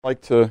like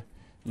to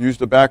use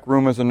the back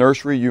room as a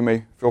nursery, you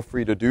may feel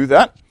free to do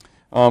that.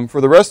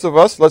 For the rest of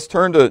us, let's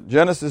turn to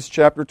Genesis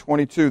chapter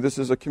 22. This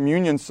is a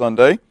communion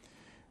Sunday,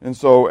 and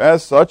so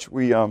as such,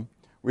 we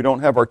don't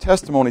have our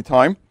testimony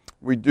time.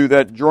 We do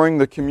that during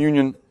the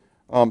communion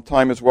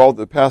time as well,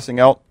 the passing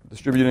out,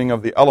 distributing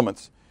of the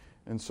elements.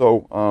 And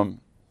so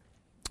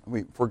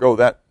we forego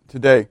that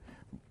today.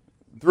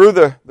 Through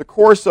the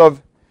course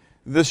of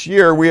this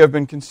year, we have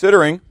been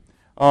considering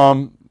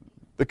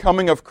the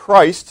coming of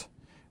Christ,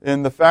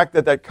 and the fact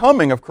that that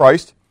coming of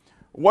Christ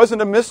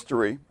wasn't a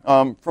mystery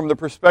from the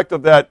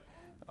perspective that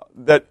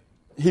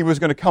he was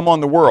going to come on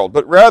the world,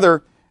 but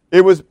rather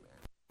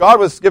God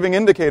was giving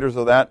indicators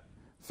of that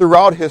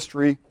throughout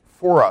history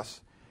for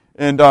us.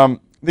 And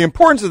the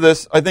importance of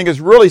this, I think, is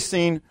really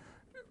seen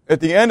at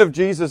the end of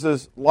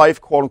Jesus'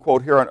 life, quote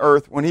unquote, here on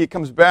earth, when he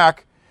comes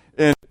back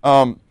and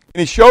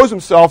he shows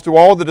himself to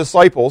all the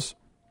disciples,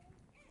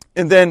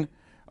 and then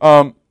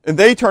and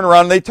they turn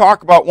around and they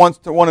talk about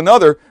one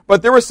another,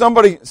 but there was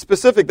somebody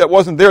specific that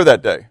wasn't there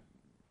that day.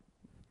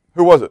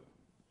 Who was it?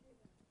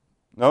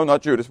 No,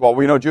 not Judas. Well,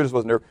 we know Judas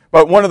wasn't there,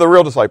 but one of the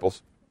real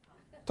disciples.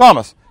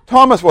 Thomas.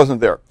 Thomas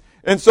wasn't there.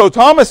 And so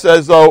Thomas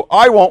says, though,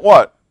 I won't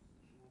what?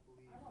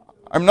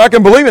 I'm not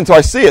going to believe it until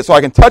I see it, so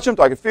I can touch him,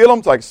 until I can feel him,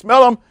 until I can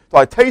smell him, until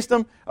I taste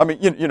him. I mean,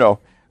 you know,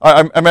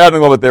 I'm adding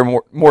a little bit there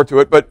more to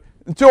it, but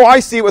until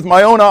I see it with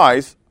my own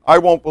eyes, I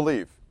won't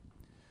believe.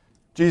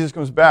 Jesus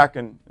comes back,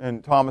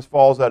 and Thomas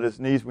falls at his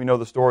knees. We know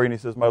the story, and he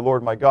says, my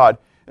Lord, my God.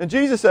 And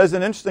Jesus says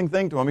an interesting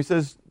thing to him. He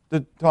says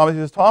to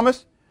Thomas,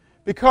 Thomas,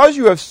 because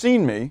you have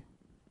seen me,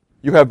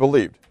 you have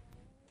believed.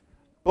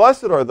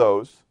 Blessed are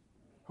those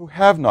who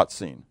have not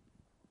seen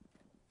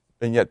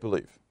and yet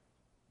believe.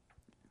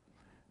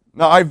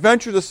 Now, I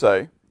venture to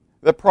say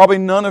that probably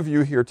none of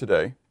you here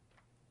today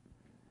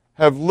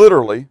have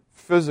literally,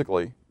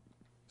 physically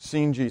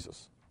seen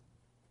Jesus.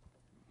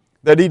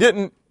 That he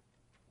didn't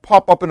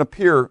pop up and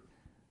appear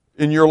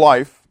in your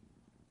life,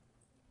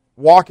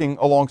 walking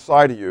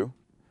alongside of you,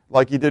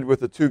 like he did with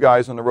the two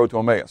guys on the road to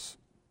Emmaus.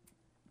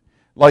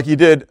 Like he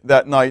did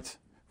that night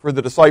for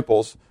the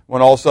disciples,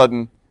 when all of a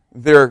sudden,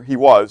 there he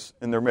was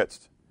in their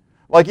midst.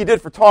 Like he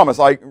did for Thomas.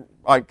 I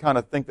kind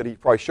of think that he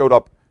probably showed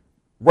up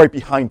right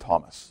behind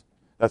Thomas.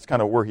 That's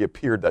kind of where he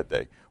appeared that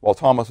day, while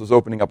Thomas was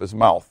opening up his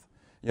mouth.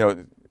 You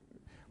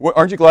know,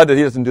 aren't you glad that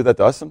he doesn't do that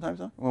to us sometimes,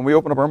 huh? When we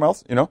open up our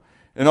mouths, you know?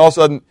 And all of a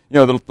sudden, you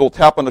know, the little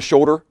tap on the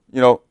shoulder,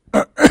 you know,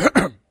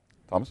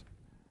 Thomas.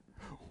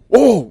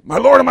 Oh, my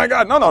Lord and my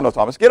God. No,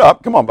 Thomas, get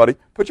up. Come on, buddy.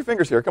 Put your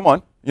fingers here. Come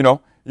on. You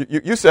know,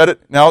 you said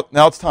it. Now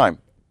it's time.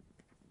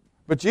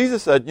 But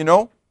Jesus said, you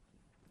know,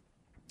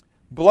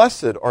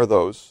 blessed are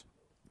those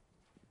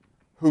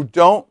who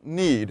don't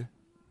need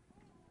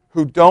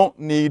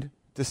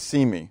to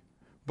see me.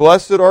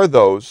 Blessed are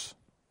those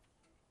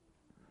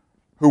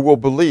who will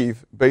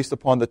believe based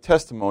upon the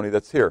testimony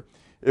that's here.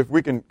 If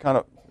we can kind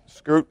of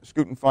scoot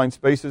and find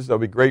spaces, that'll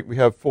be great. We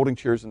have folding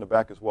chairs in the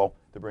back as well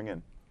to bring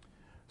in.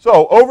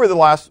 So, over the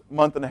last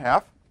month and a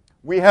half,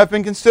 we have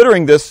been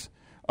considering this,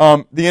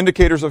 the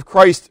indicators of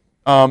Christ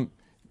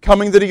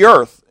coming to the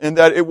earth, and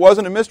that it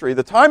wasn't a mystery.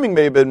 The timing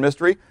may have been a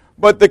mystery,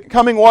 but the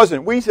coming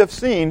wasn't. We have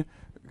seen,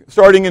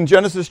 starting in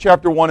Genesis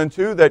chapter 1 and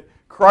 2, that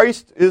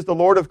Christ is the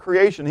Lord of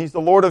creation. He's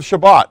the Lord of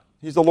Shabbat.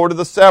 He's the Lord of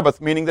the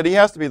Sabbath, meaning that he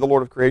has to be the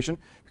Lord of creation,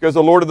 because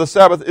the Lord of the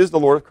Sabbath is the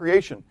Lord of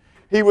creation.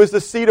 He was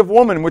the seed of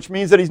woman, which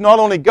means that he's not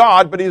only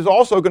God, but he's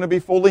also going to be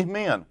fully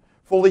man,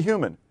 fully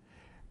human.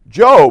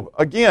 Job,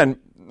 again,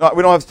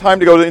 we don't have time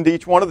to go into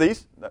each one of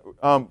these,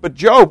 but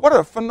Job, what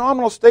a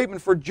phenomenal statement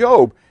for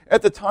Job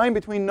at the time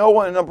between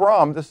Noah and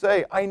Abram to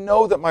say, I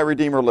know that my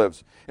Redeemer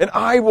lives, and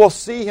I will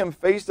see him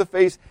face to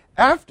face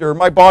after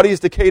my body is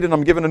decayed and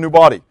I'm given a new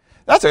body.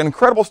 That's an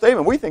incredible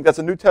statement. We think that's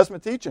a New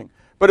Testament teaching.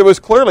 But it was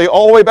clearly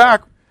all the way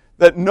back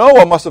that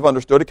Noah must have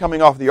understood it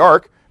coming off the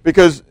ark,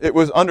 because it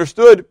was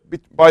understood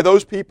by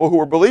those people who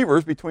were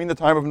believers between the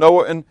time of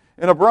Noah and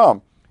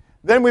Abram.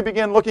 Then we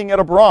began looking at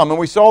Abram, and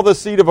we saw the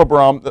seed of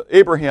Abram,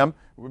 Abraham,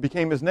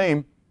 became his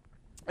name,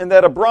 and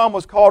that Abram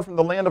was called from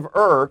the land of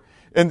Ur,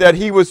 and that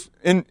he was,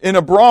 in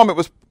Abram it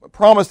was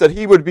promised that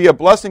he would be a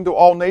blessing to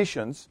all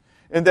nations,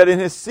 and that in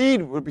his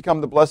seed would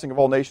become the blessing of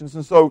all nations.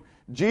 And so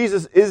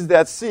Jesus is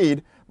that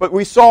seed. But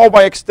we saw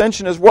by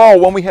extension as well,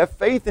 when we have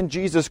faith in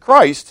Jesus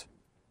Christ,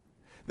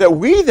 that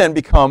we then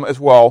become as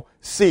well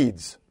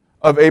seeds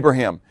of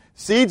Abraham.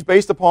 Seeds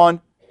based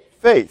upon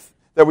faith,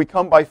 that we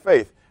come by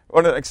faith.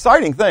 What an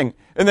exciting thing.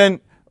 And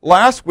then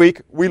last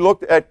week, we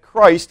looked at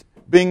Christ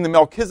being the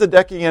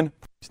Melchizedekian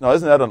priest. Now,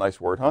 isn't that a nice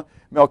word, huh?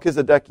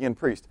 Melchizedekian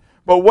priest.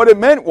 But what it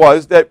meant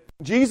was that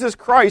Jesus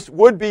Christ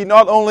would be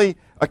not only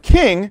a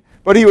king,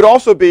 but he would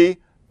also be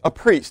a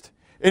priest.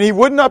 And he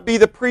would not be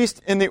the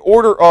priest in the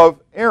order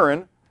of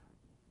Aaron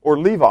or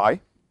Levi,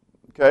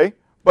 okay,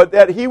 but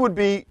that he would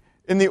be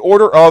in the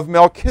order of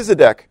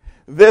Melchizedek.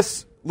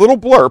 This little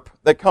blurb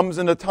that comes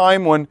in a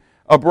time when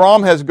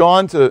Abram has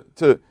gone to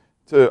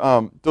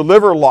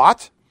deliver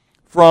Lot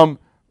from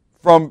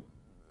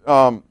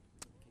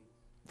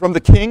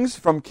the kings,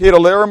 from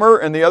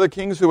Chedorlaomer and the other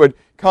kings who had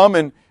come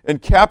and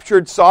and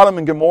captured Sodom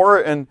and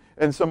Gomorrah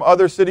and some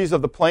other cities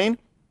of the plain.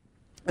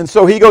 And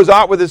so he goes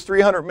out with his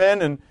 300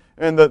 men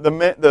and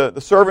the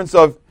servants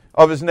of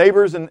his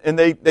neighbors, and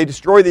they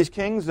destroy these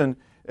kings, and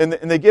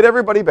they get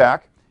everybody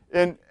back.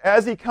 And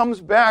as he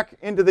comes back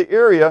into the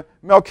area,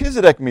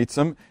 Melchizedek meets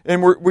him,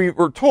 and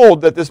we're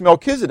told that this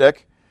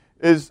Melchizedek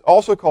is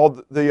also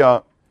called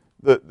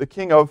the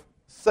king of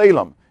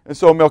Salem. And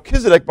so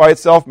Melchizedek by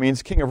itself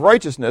means king of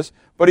righteousness,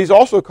 but he's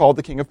also called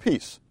the king of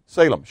peace,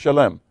 Salem,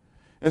 Shalem.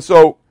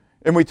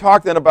 And we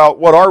talked then about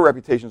what our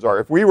reputations are.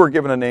 If we were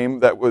given a name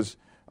that was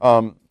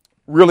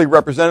really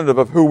representative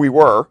of who we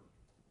were,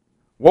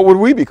 what would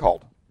we be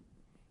called?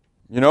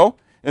 You know?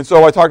 And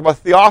so I talked about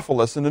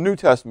Theophilus in the New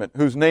Testament,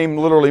 whose name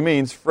literally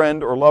means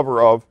friend or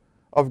lover of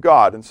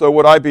God. And so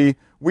would I be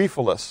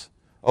Weephilus,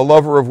 a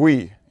lover of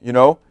we, you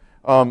know?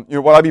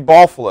 Would I be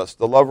Ballphilus,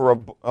 the lover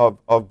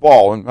of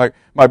ball? And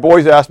my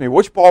boys asked me,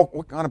 what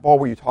kind of ball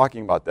were you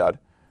talking about, Dad?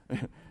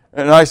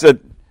 And I said,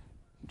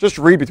 just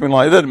read between the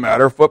lines. It doesn't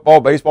matter. Football,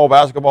 baseball,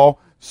 basketball,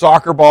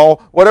 soccer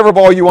ball, whatever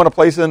ball you want to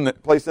place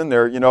in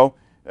there, you know.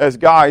 As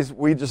guys,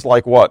 we just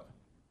like what?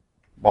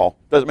 Ball.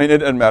 It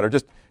doesn't matter.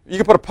 Just you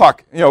can put a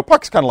puck. You know,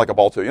 puck's kind of like a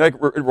ball too. You know,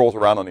 it rolls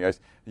around on the ice.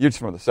 You're just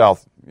from the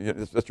South.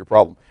 That's your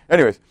problem.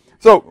 Anyways,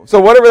 so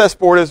whatever that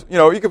sport is, you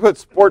know, you can put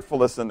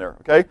sportfulness in there,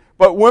 okay?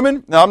 But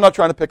women, now I'm not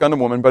trying to pick on the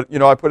woman, but, you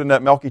know, I put in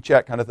that Melky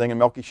chat kind of thing and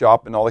Melky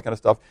shop and all that kind of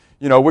stuff.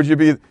 You know, would you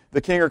be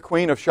the king or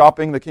queen of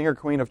shopping, the king or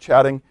queen of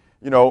chatting?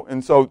 You know,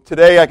 and so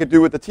today I could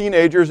do with the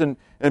teenagers and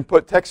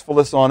put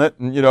Textfulness on it,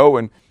 and, you know,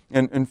 and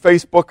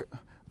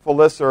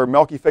Facebookfulness or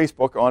Melky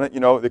Facebook on it, you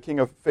know, the king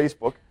of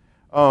Facebook.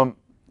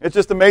 It's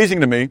just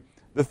amazing to me,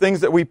 the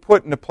things that we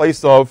put in the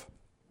place of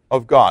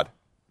God.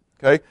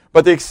 Okay?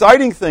 But the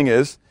exciting thing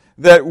is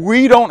that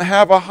we don't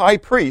have a high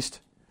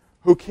priest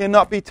who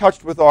cannot be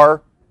touched with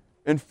our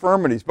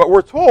infirmities. But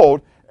we're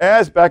told,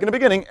 as back in the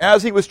beginning,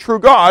 as he was true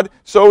God,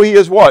 so he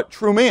is what?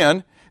 True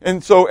man.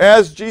 And so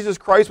as Jesus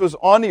Christ was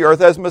on the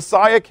earth, as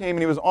Messiah came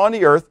and he was on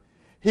the earth,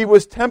 he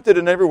was tempted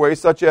in every way,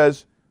 such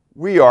as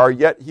we are,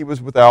 yet he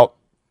was without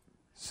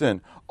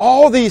sin.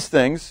 All these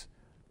things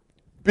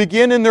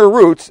begin in their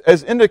roots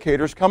as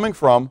indicators coming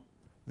from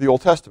the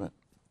Old Testament.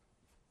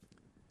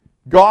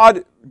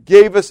 God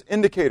gave us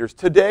indicators.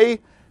 Today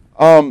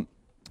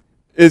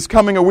is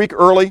coming a week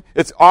early.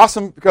 It's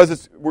awesome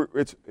because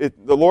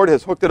the Lord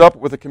has hooked it up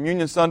with a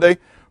Communion Sunday.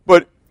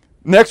 But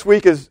next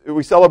week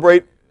we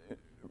celebrate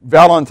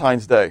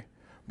Valentine's Day.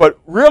 But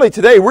really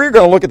today we're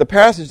going to look at the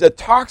passage that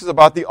talks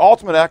about the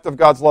ultimate act of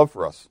God's love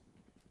for us.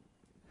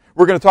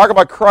 We're going to talk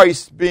about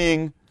Christ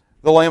being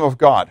the Lamb of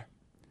God.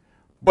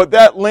 But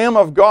that Lamb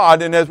of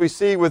God, and as we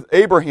see with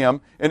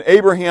Abraham, and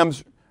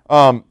Abraham's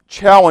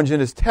challenge in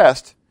his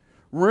test,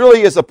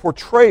 really is a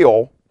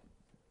portrayal,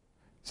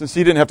 since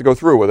he didn't have to go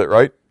through with it,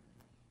 right?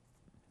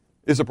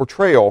 Is a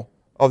portrayal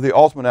of the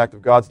ultimate act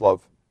of God's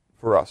love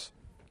for us.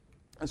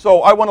 And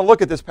so I want to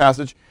look at this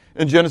passage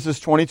in Genesis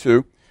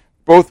 22,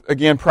 both,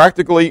 again,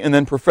 practically and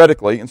then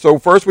prophetically. And so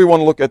first we want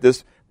to look at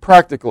this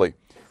practically.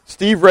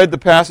 Steve read the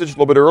passage a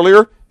little bit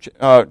earlier,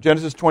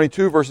 Genesis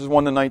 22, verses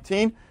 1 to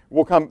 19.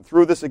 We'll come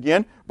through this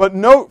again. But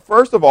note,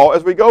 first of all,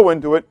 as we go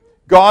into it,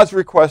 God's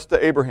request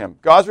to Abraham.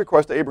 God's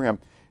request to Abraham.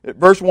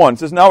 Verse 1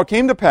 says, "Now it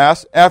came to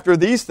pass after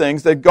these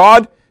things that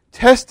God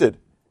tested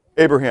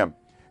Abraham."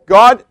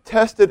 God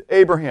tested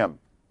Abraham.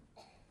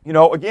 You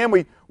know, again,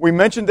 we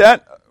mentioned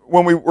that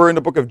when we were in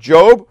the book of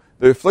Job,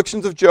 the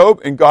afflictions of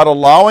Job, and God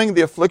allowing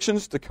the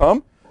afflictions to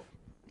come.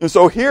 And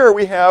so here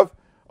we have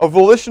a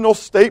volitional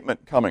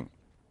statement coming.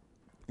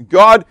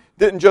 God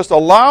didn't just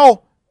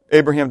allow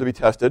Abraham to be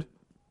tested,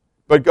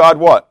 but God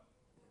what?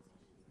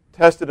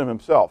 Tested him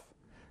himself.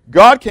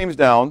 God came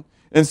down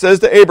and says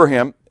to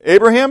Abraham,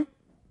 "Abraham,"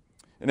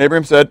 and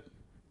Abraham said,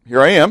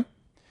 "Here I am."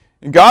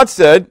 And God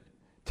said,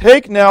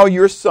 "Take now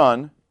your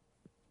son."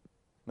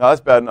 Now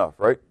that's bad enough,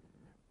 right?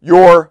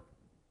 "Your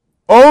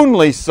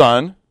only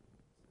son,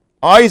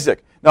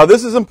 Isaac." Now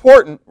this is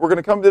important. We're going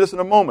to come to this in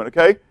a moment,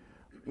 okay?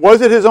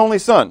 Was it his only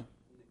son?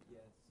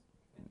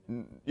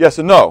 Yes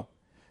and no.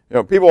 You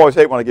know, people always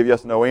hate when I give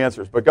yes and no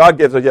answers, but God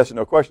gives a yes and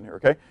no question here,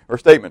 okay? Or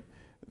statement.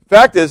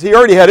 Fact is, he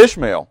already had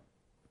Ishmael.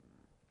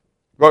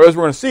 But as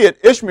we're going to see it,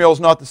 Ishmael is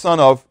not the son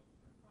of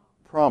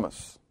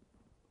promise.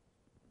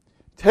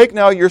 "Take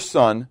now your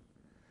son,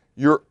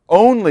 your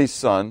only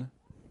son,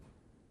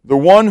 the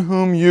one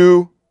whom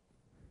you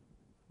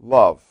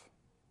love.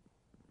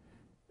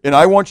 And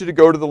I want you to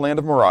go to the land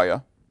of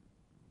Moriah,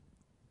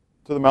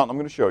 to the mountain I'm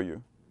going to show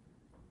you,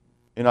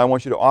 and I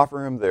want you to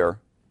offer him there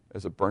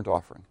as a burnt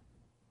offering."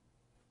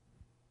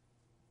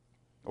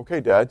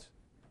 Okay, dads.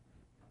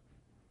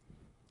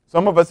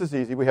 Some of us is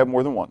easy. We have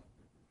more than one.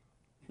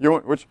 You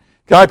want, which?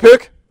 Can I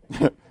pick?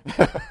 You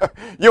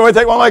want to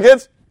take one of my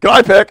kids? Can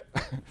I pick?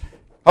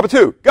 How about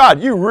two?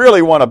 God, you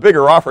really want a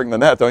bigger offering than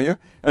that, don't you?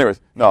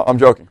 Anyways, no, I'm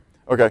joking.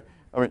 Okay.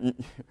 I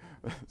mean,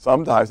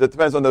 sometimes. It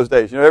depends on those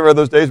days. You know, ever have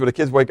those days where the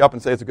kids wake up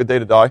and say it's a good day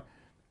to die?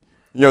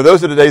 You know,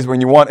 those are the days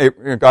when you want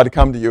God to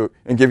come to you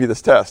and give you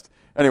this test.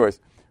 Anyways,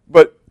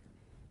 but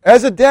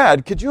as a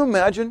dad, could you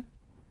imagine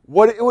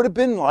what it would have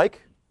been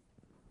like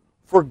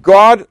for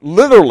God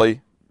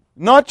literally,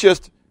 not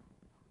just,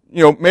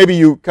 maybe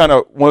you kind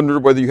of wondered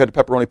whether you had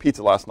pepperoni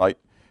pizza last night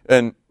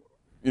and,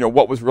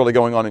 what was really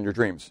going on in your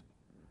dreams.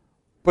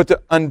 But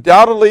to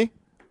undoubtedly,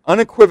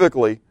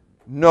 unequivocally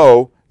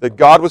know that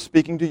God was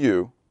speaking to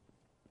you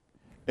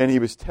and he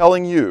was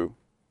telling you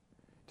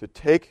to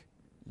take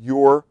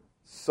your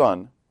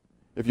son,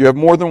 if you have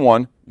more than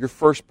one, your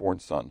firstborn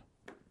son,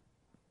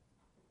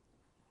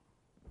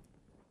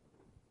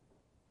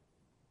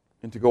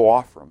 and to go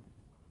offer him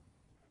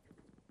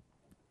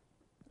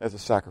as a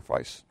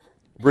sacrifice.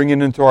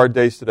 Bringing into our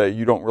days today,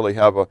 you don't really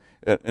have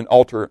an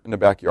altar in the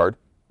backyard.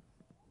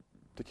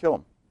 To kill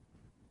him.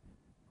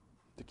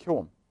 To kill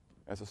him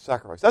as a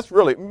sacrifice. That's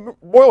really,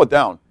 boil it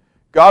down.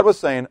 God was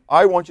saying,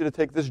 I want you to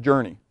take this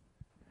journey.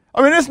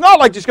 I mean, it's not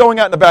like just going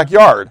out in the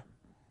backyard.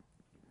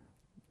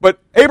 But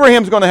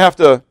Abraham's going to have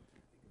to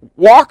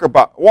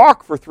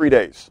walk for 3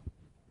 days.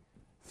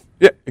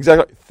 Yeah,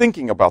 exactly.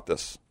 Thinking about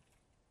this.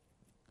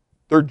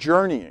 They're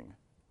journeying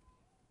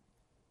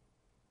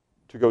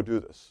to go do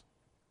this.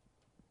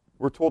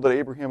 We're told that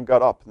Abraham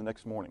got up the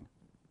next morning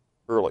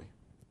early.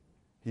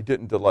 He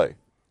didn't delay.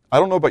 I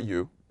don't know about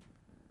you.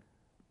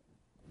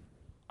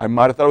 I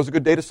might have thought it was a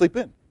good day to sleep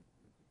in.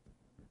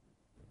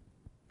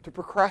 To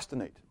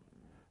procrastinate.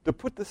 To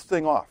put this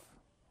thing off.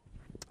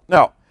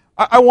 Now,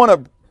 I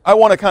want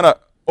to kind of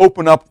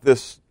open up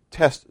this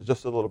test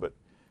just a little bit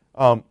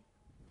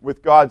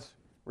with God's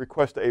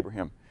request to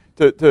Abraham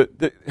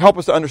to help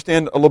us to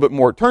understand a little bit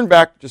more. Turn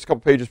back just a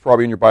couple pages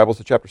probably in your Bibles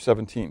to chapter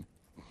 17.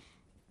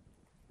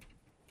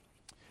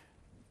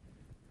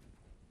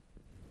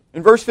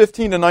 In verse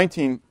 15 to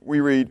 19,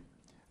 we read,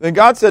 Then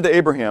God said to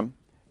Abraham,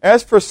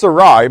 As for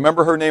Sarai,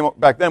 remember her name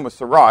back then was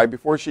Sarai.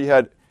 Before she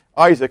had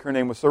Isaac, her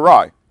name was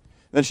Sarai.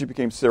 Then she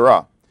became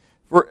Sarah.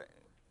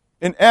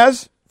 And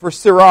as for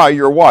Sarai,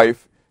 your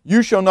wife,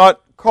 you shall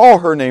not call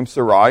her name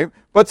Sarai,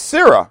 but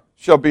Sarah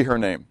shall be her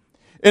name.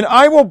 And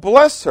I will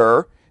bless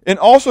her, and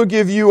also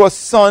give you a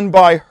son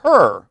by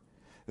her.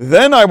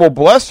 Then I will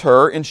bless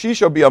her, and she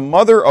shall be a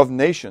mother of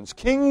nations.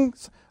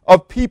 Kings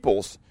of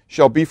peoples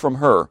shall be from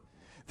her.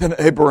 Then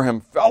Abraham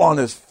fell on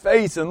his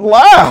face and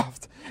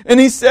laughed. And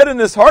he said in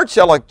his heart,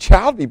 Shall a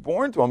child be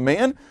born to a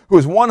man who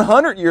is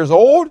 100 years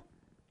old?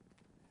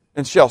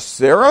 And shall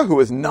Sarah, who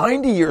is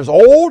 90 years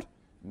old?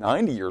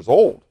 90 years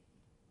old.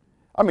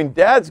 I mean,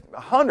 Dad's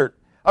 100.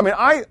 I mean,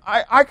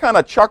 I kind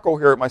of chuckle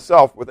here at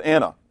myself with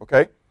Anna,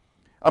 okay?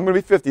 I'm going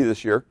to be 50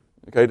 this year,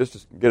 okay?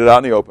 Just get it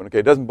out in the open, okay?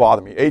 It doesn't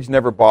bother me. Age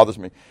never bothers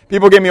me.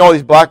 People gave me all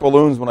these black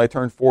balloons when I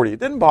turned 40. It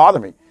didn't bother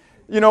me.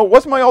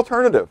 What's my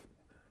alternative?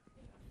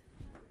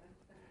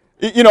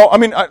 Now,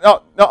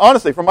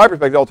 honestly, from my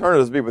perspective, the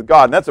alternative is to be with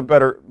God, and that's a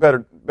better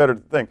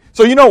thing.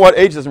 So you know what?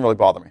 Age doesn't really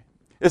bother me.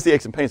 It's the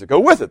aches and pains that go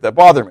with it that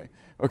bother me,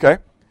 okay?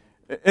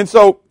 And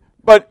so,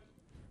 but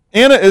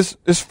Anna is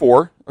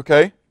 4,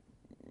 okay?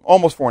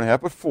 Almost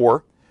 4.5, but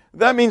 4.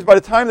 That means by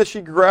the time that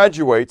she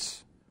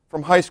graduates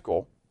from high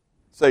school,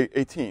 say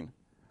 18,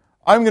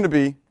 I'm going to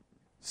be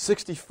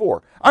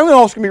 64. I'm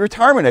almost going to be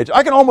retirement age.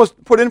 I can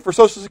almost put in for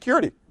Social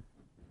Security.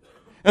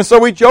 And so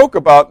we joke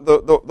about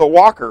the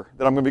walker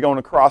that I'm going to be going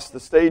across the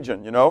stage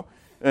in,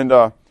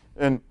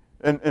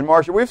 and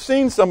Marcia. We've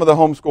seen some of the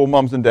homeschool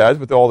moms and dads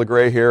with all the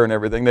gray hair and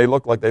everything. They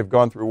look like they've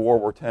gone through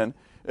World War X.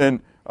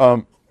 And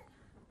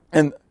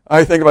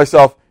I think to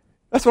myself,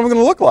 that's what I'm going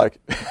to look like.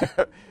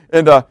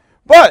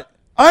 But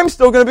I'm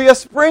still going to be a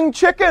spring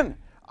chicken.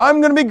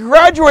 I'm going to be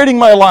graduating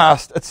my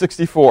last at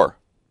 64.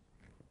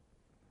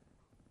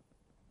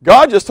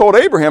 God just told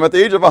Abraham at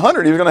the age of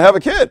 100 he was going to have a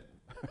kid.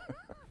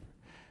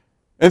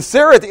 And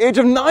Sarah at the age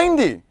of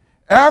 90,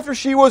 after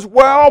she was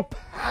well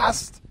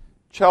past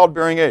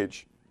childbearing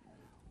age.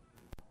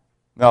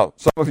 Now,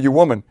 some of you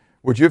women,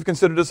 would you have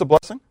considered this a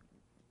blessing?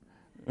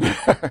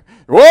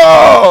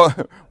 Whoa!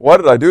 What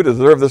did I do to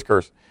deserve this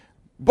curse?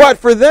 But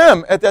for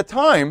them, at that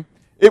time,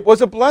 it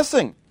was a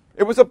blessing.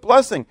 It was a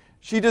blessing.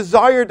 She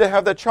desired to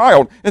have that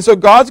child. And so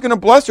God's going to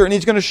bless her, and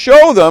he's going to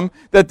show them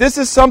that this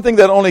is something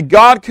that only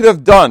God could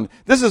have done.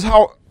 This is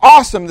how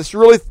awesome this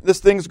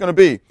thing is going to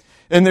be.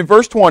 And in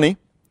verse 20,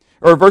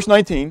 or verse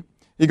 19,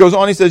 he goes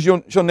on, he says,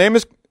 You shall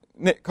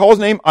call his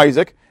name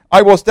Isaac.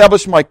 I will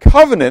establish my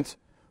covenant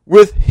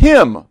with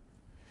him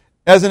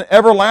as an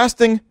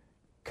everlasting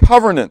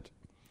covenant,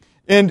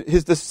 and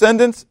his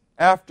descendants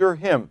after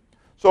him.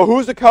 So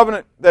who's the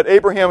covenant that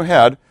Abraham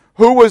had?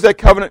 Who was that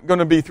covenant going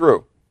to be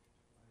through?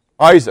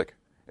 Isaac.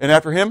 And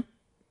after him?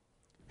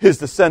 His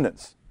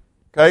descendants.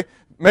 Okay?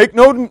 Make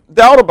no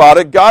doubt about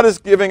it, God is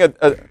giving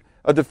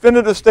a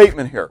definitive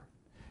statement here.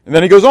 And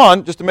then he goes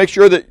on, just to make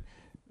sure that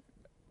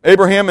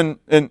Abraham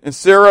and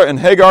Sarah and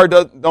Hagar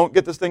don't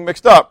get this thing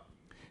mixed up.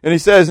 And he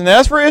says, And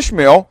as for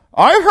Ishmael,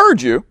 I have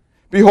heard you.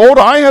 Behold,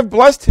 I have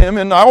blessed him,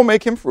 and I will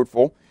make him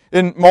fruitful,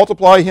 and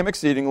multiply him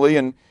exceedingly,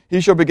 and he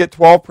shall beget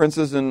 12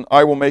 princes, and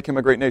I will make him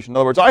a great nation. In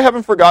other words, I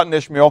haven't forgotten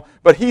Ishmael,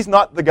 but he's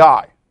not the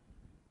guy.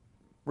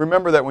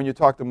 Remember that when you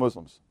talk to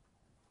Muslims.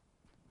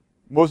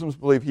 Muslims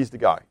believe he's the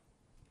guy.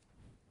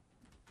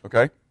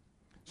 Okay?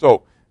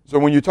 So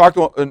when you talk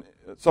to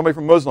somebody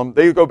from Muslim,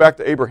 they go back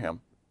to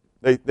Abraham.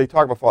 They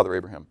talk about Father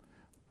Abraham,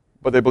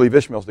 but they believe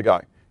Ishmael's the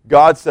guy.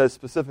 God says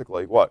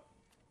specifically what?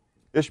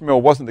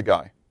 Ishmael wasn't the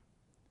guy.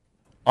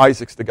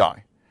 Isaac's the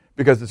guy.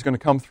 Because it's going to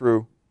come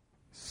through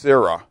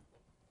Sarah,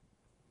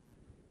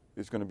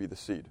 who's going to be the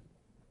seed.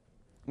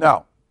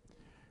 Now,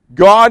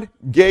 God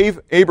gave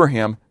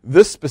Abraham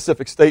this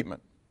specific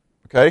statement.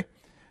 Okay?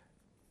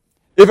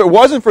 If it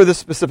wasn't for this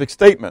specific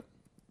statement,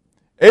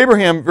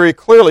 Abraham very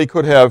clearly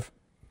could have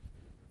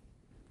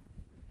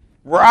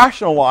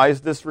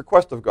rationalized this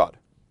request of God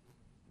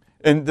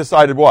and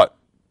decided what?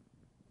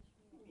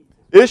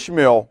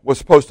 Ishmael was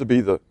supposed to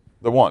be the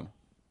one.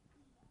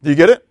 Do you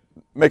get it?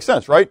 Makes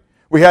sense, right?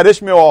 We had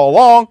Ishmael all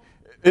along.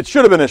 It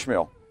should have been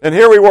Ishmael. And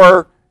here we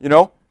were,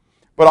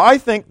 But I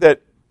think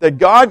that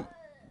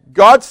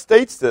God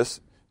states this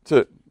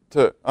to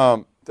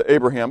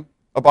Abraham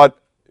about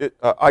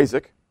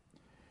Isaac.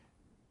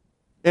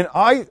 And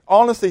I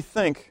honestly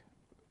think,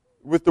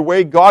 with the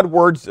way God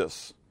words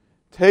this,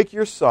 take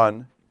your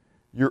son,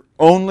 your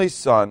only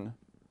son,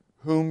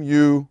 whom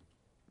you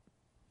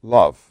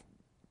love,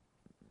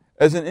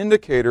 as an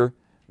indicator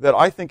that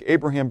I think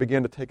Abraham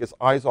began to take his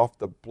eyes off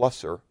the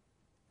blesser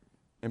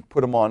and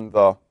put him on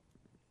the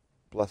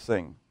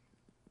blessing.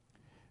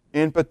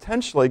 And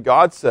potentially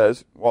God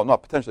says, well,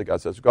 not potentially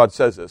God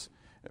says this,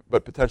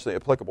 but potentially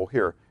applicable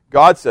here.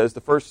 God says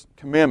the first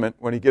commandment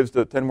when he gives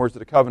the 10 words of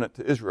the covenant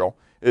to Israel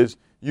is,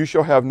 you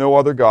shall have no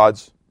other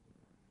gods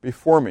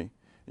before me.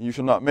 And you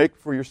shall not make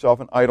for yourself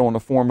an idol in the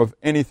form of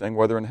anything,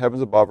 whether in the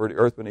heavens above or the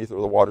earth beneath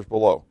or the waters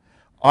below.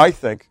 I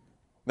think,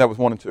 that was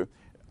 1 and 2,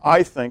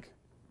 I think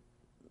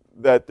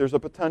that there's a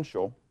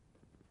potential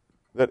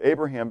that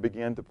Abraham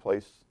began to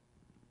place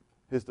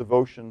his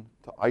devotion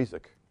to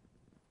Isaac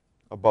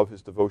above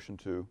his devotion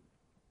to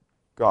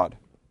God.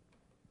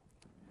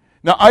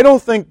 Now, I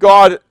don't think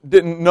God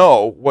didn't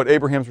know what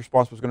Abraham's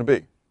response was going to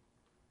be.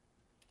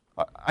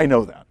 I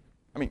know that.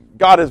 I mean,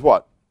 God is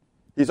what?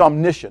 He's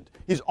omniscient.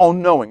 He's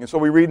all-knowing. And so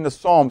we read in the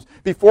Psalms,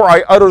 before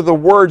I utter the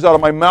words out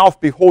of my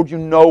mouth, behold, you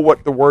know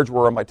what the words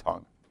were on my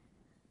tongue.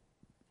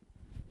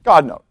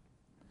 God knows.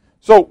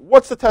 So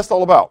what's the test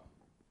all about?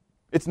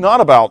 It's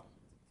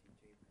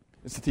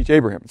to teach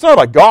Abraham. It's not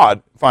about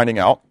God finding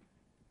out.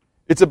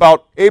 It's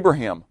about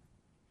Abraham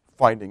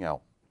finding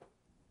out.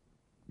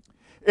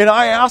 And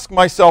I ask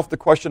myself the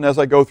question as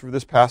I go through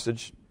this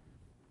passage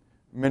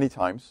many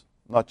times,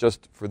 not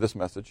just for this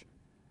message.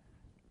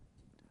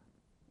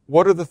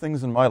 What are the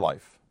things in my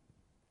life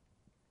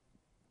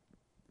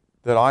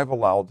that I've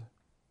allowed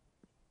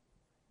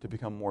to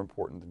become more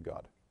important than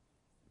God?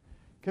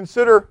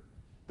 Consider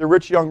the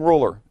rich young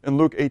ruler in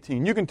Luke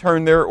 18. You can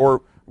turn there,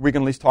 or we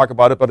can at least talk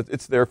about it, but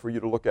it's there for you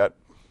to look at.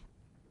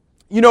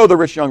 You know the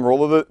rich young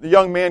ruler. The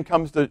young man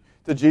comes to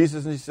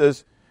Jesus and he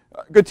says,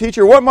 good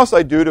teacher, what must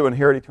I do to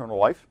inherit eternal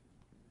life?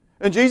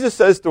 And Jesus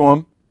says to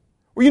him,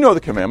 well, you know the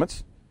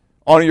commandments.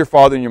 Honor your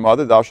father and your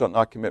mother. Thou shalt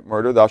not commit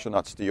murder. Thou shalt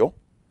not steal.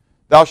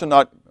 Thou shalt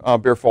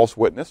not bear false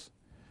witness.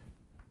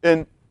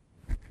 And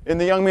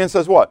the young man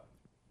says what?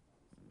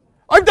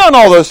 I've done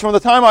all this from the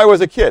time I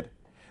was a kid.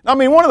 Now, I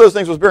mean, one of those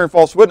things was bearing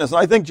false witness, and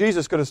I think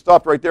Jesus could have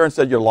stopped right there and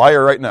said, you're a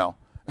liar right now.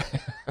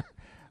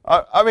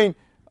 I mean,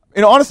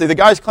 honestly, the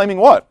guy's claiming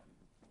what?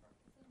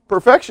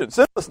 Perfection,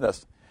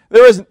 sinlessness.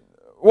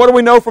 What do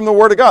we know from the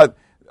Word of God?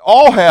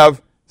 All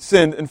have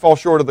sinned and fall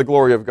short of the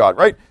glory of God,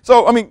 right?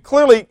 So, I mean,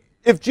 clearly,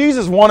 if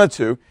Jesus wanted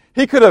to,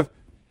 he could have,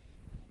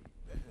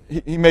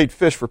 he made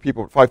fish for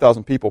people,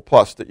 5,000 people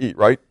plus to eat,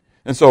 right?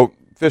 And so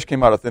fish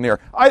came out of thin air.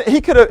 He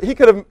could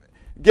have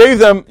gave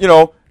them,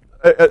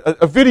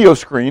 a video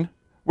screen,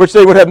 which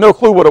they would have no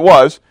clue what it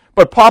was,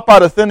 but pop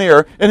out of thin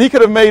air, and he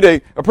could have made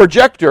a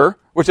projector,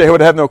 which they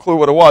would have no clue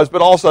what it was,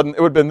 but all of a sudden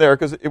it would have been there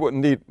because it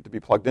wouldn't need to be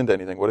plugged into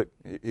anything, would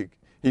it?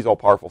 He's all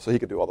powerful, so he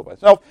could do all that by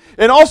himself.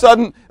 And all of a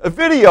sudden, a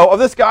video of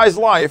this guy's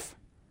life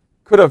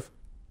could have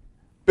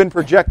been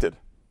projected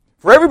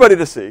for everybody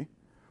to see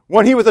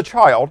when he was a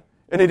child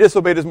and he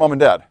disobeyed his mom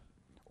and dad.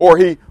 Or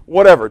he,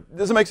 whatever.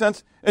 Does it make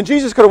sense? And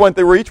Jesus could have went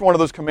through each one of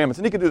those commandments,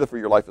 and he could do that for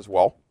your life as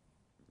well,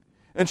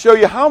 and show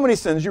you how many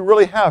sins you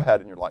really have had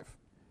in your life.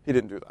 He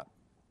didn't do that.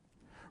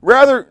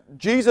 Rather,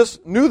 Jesus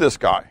knew this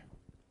guy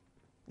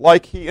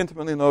like he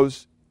intimately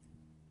knows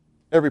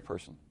every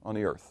person on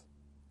the earth.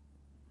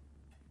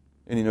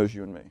 And he knows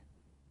you and me.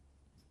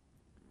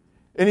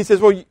 And he says,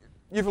 well,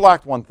 you've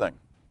lacked one thing.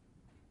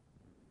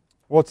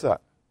 What's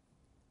that?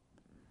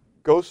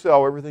 Go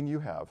sell everything you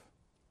have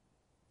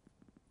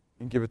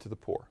and give it to the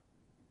poor.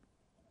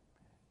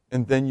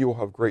 And then you will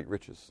have great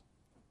riches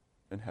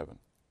in heaven.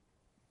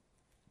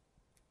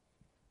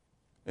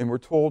 And we're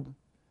told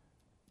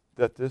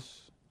that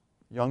this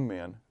young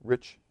man,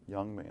 rich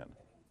young man,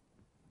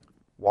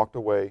 walked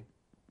away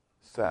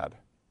sad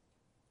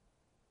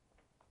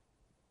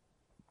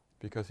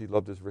because he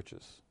loved his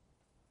riches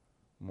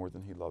more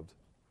than he loved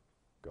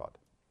God.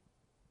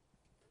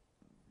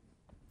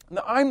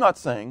 Now, I'm not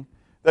saying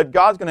that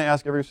God's going to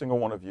ask every single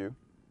one of you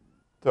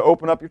to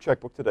open up your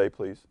checkbook today,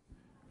 please,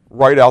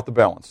 write out the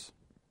balance,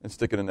 and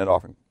stick it in that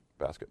offering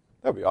basket.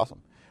 That would be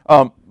awesome.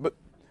 But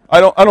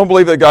I don't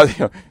believe that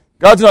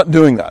God's not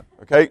doing that.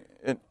 Okay,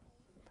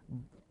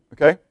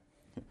 okay?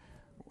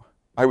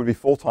 I would be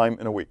full-time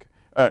in a week.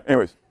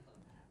 Anyways.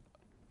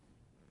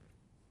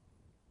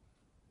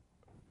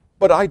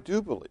 But I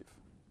do believe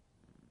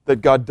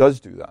that God does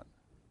do that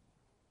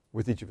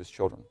with each of his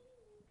children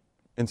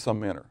in some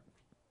manner.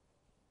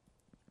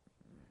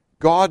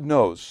 God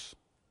knows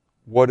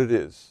what it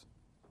is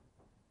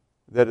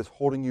that is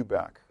holding you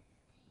back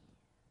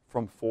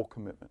from full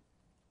commitment.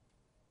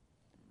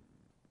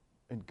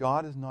 And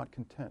God is not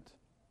content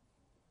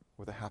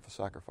with a half a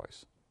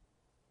sacrifice.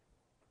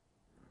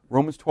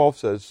 Romans 12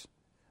 says,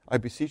 I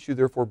beseech you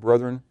therefore,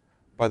 brethren,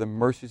 by the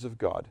mercies of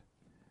God,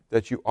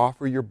 that you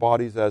offer your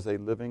bodies as a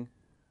living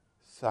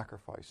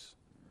sacrifice,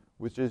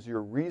 which is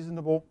your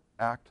reasonable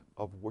act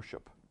of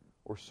worship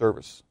or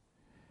service.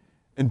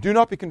 And do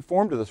not be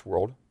conformed to this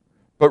world,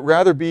 but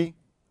rather be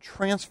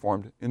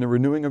transformed in the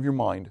renewing of your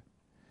mind,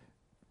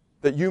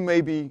 that you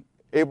may be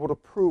able to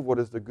prove what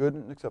is the good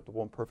and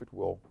acceptable and perfect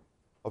will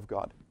of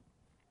God.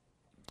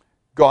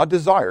 God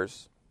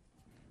desires,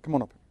 come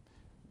on up,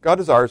 God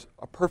desires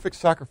a perfect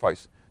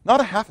sacrifice, not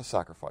a half a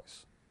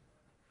sacrifice.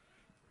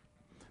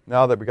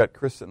 Now that we got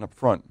Chris sitting up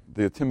front,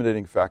 the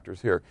intimidating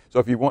factors here.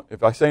 So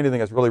if I say anything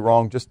that's really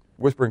wrong, just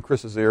whisper in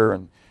Chris's ear.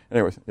 And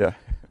anyways, yeah.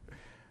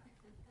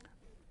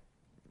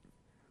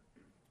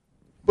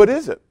 But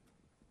is it,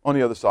 on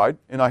the other side,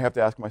 and I have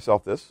to ask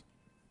myself this,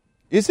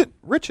 is it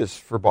riches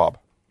for Bob?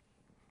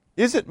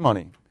 Is it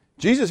money?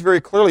 Jesus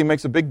very clearly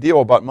makes a big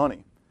deal about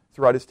money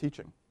throughout his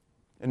teaching.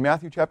 In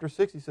Matthew chapter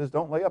 6, he says,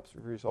 don't lay up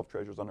for yourself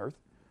treasures on earth,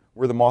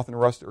 where the moth and the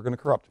rust are going to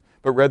corrupt,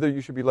 but rather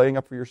you should be laying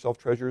up for yourself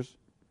treasures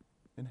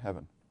in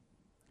heaven.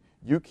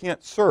 You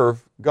can't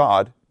serve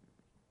God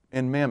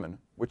and mammon,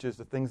 which is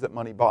the things that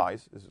money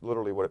buys, is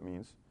literally what it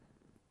means,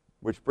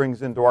 which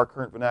brings into our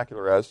current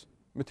vernacular as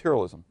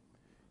materialism.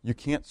 You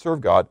can't serve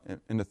God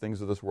in the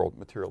things of this world,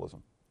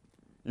 materialism.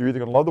 You're either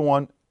going to love the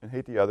one and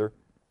hate the other,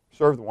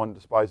 serve the one and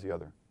despise the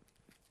other.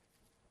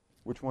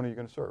 Which one are you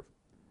going to serve?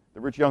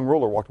 The rich young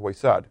ruler walked away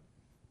sad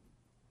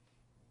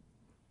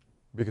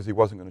because he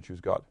wasn't going to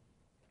choose God.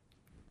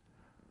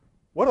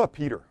 What about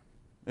Peter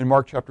in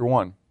Mark chapter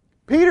 1?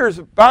 Peter's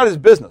about his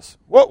business.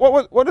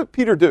 What did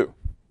Peter do?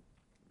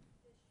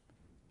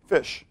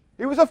 Fish.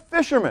 He was a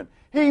fisherman.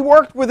 He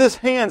worked with his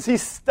hands. He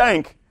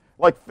stank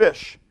like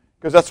fish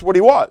because that's what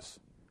he was.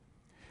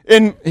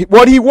 And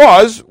what he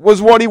was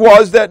what he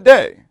was that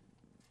day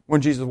when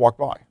Jesus walked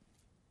by.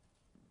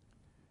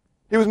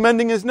 He was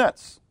mending his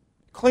nets,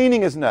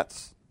 cleaning his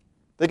nets.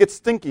 They get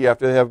stinky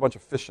after they have a bunch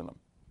of fish in them.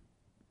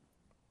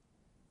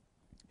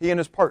 He and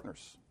his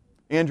partners,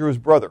 Andrew, his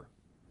brother,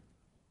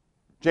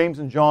 James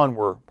and John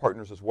were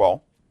partners as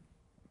well.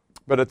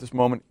 But at this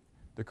moment,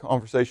 the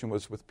conversation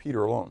was with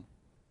Peter alone.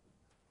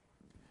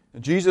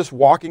 And Jesus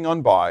walking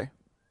on by.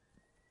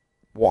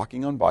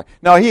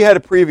 Now, he had a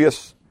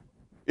previous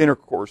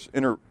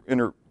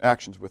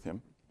interactions with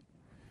him.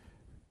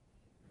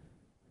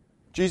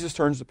 Jesus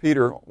turns to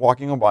Peter,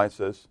 walking on by, and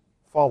says,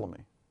 follow me,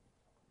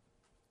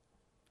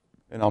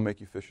 and I'll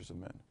make you fishers of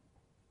men.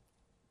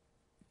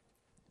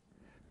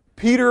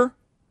 Peter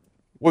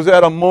was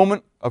at a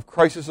moment of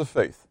crisis of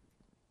faith.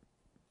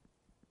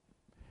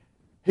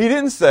 He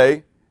didn't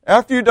say,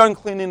 after you're done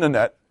cleaning the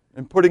net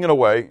and putting it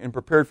away and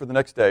prepared for the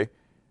next day,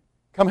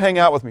 come hang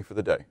out with me for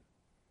the day.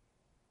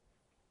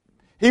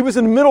 He was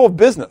in the middle of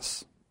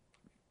business.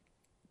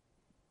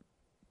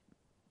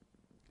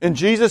 And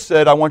Jesus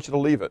said, I want you to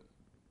leave it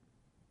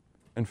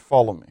and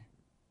follow me.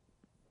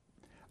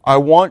 I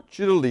want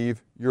you to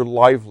leave your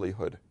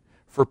livelihood.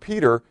 For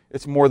Peter,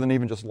 it's more than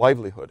even just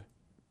livelihood.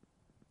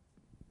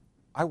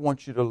 I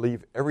want you to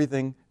leave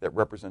everything that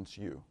represents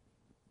you.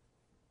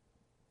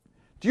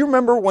 Do you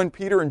remember when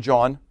Peter and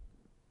John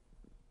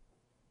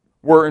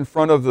were in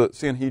front of the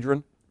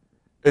Sanhedrin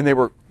and they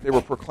were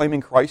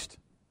proclaiming Christ?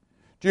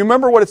 Do you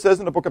remember what it says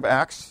in the book of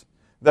Acts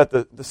that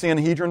the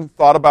Sanhedrin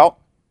thought about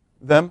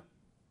them?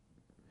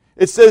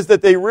 It says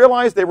that they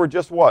realized they were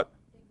just what?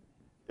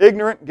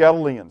 Ignorant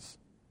Galileans.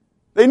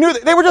 They knew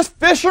they were just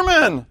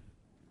fishermen.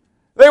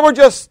 They were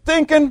just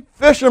stinking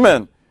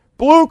fishermen.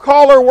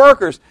 Blue-collar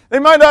workers. They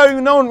might not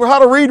even know how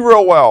to read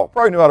real well.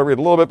 Probably knew how to read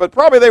a little bit, but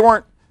probably they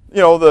weren't,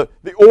 the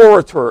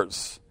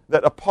orators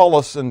that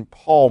Apollos and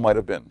Paul might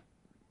have been.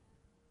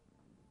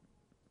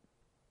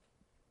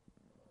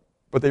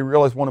 But they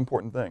realized one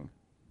important thing,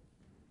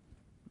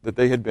 that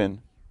they had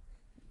been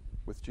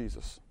with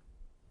Jesus.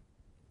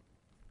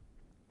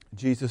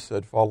 Jesus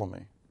said, follow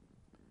me.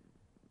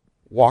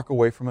 Walk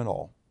away from it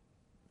all,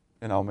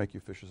 and I'll make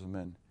you fishers of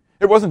men.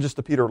 It wasn't just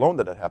to Peter alone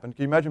that happened.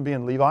 Can you imagine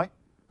being Levi,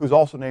 whose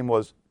also name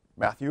was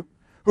Matthew,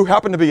 who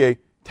happened to be a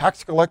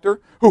tax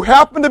collector, who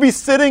happened to be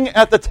sitting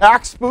at the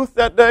tax booth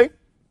that day?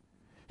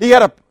 He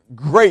had a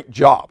great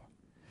job.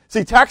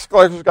 See, tax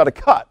collectors got a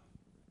cut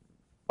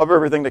of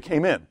everything that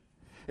came in.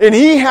 And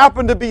he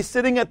happened to be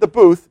sitting at the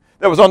booth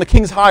that was on the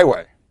King's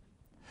Highway.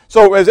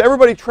 So as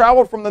everybody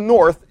traveled from the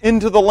north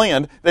into the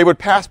land, they would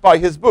pass by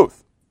his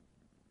booth.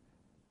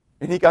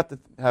 And he got to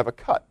have a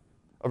cut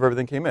of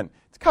everything that came in.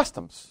 It's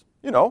customs.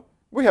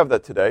 We have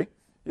that today.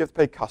 You have to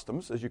pay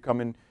customs as you come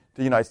in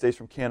the United States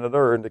from Canada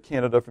or into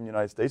Canada from the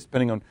United States,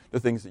 depending on the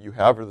things that you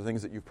have or the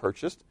things that you've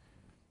purchased.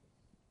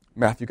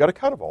 Matthew got a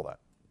cut of all that.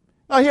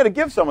 Now, he had to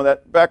give some of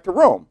that back to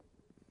Rome,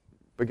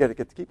 but he had to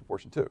get to keep a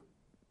portion too.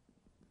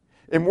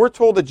 And we're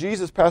told that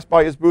Jesus passed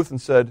by his booth and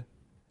said,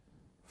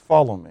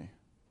 "Follow me."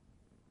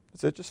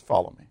 That's it, just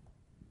follow me.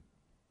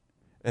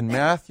 And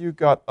Matthew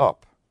got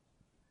up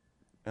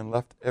and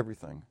left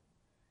everything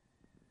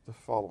to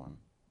follow him.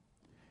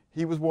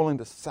 He was willing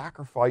to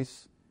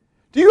sacrifice.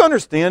 Do you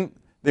understand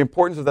the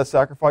importance of that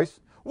sacrifice?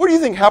 What do you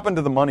think happened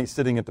to the money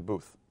sitting at the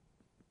booth?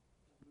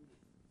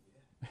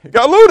 It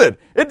got looted.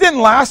 It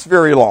didn't last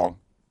very long.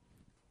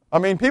 I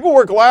mean, people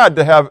were glad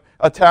to have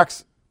a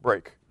tax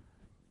break.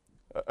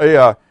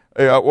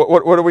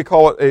 What do we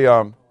call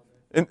it?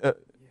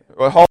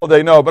 A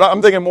holiday? No, but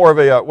I'm thinking more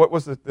of what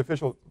was the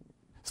official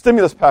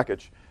stimulus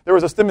package? There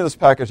was a stimulus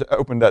package that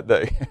opened that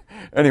day.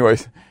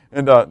 Anyways,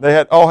 and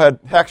they all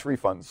had tax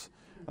refunds.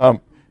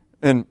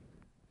 And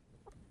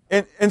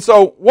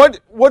so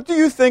what do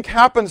you think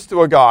happens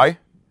to a guy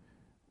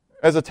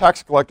as a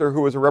tax collector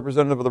who is a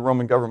representative of the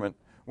Roman government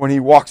when he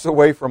walks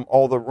away from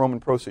all the Roman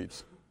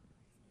proceeds?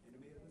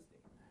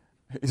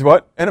 He's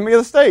what? Enemy of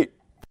the state.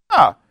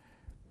 Ah.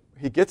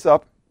 He gets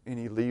up and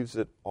he leaves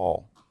it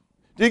all.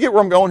 Do you get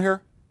where I'm going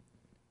here?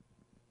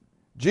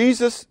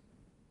 Jesus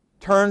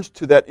turns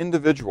to that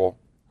individual,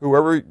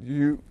 whoever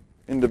you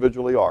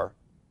individually are,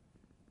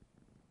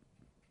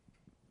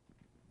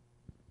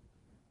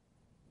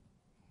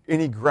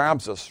 and he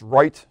grabs us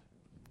right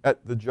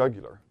at the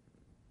jugular.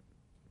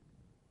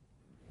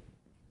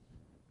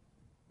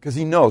 Because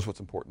he knows what's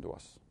important to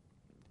us.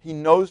 He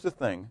knows the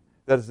thing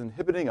that is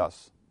inhibiting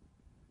us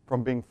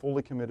from being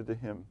fully committed to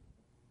him.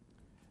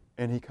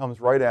 And he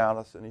comes right at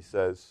us and he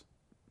says,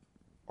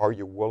 "Are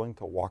you willing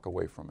to walk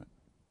away from it?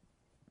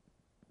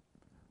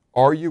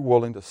 Are you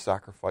willing to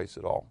sacrifice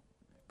it all?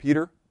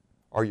 Peter,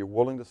 are you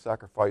willing to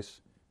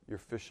sacrifice your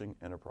fishing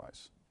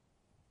enterprise?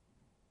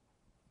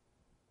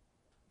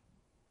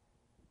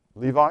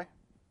 Levi,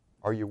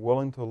 are you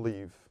willing to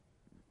leave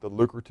the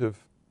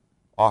lucrative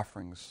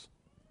offerings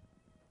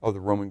of the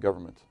Roman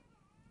government?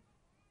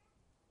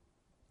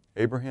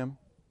 Abraham,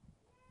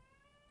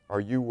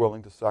 are you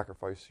willing to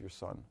sacrifice your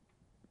son,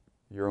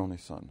 your only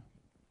son,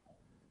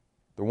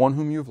 the one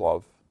whom you've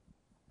loved,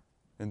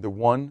 and the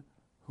one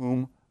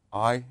whom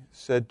I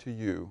said to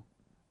you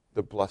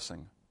the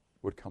blessing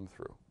would come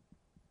through?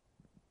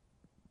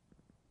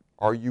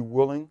 Are you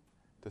willing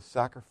to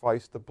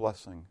sacrifice the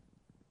blessing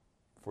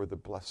for the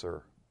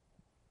blesser?"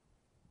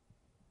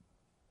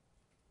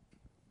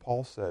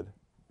 Paul said,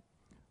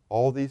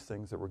 "All these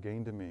things that were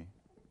gained to me,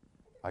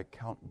 I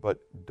count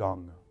but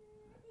dung."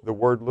 The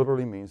word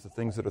literally means the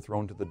things that are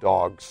thrown to the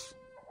dogs.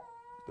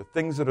 The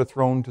things that are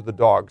thrown to the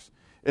dogs.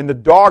 And the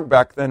dog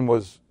back then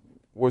was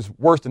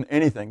worse than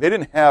anything. They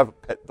didn't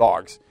have pet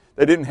dogs.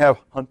 They didn't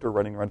have Hunter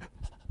running around,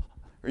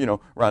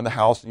 around the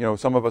house.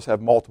 Some of us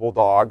have multiple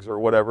dogs or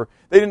whatever.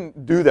 They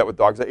didn't do that with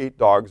dogs. They ate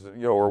dogs,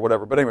 or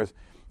whatever. But anyways,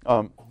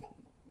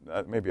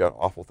 that may be an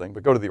awful thing,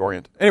 but go to the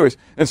Orient. Anyways,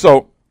 and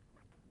so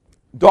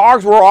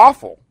dogs were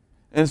awful.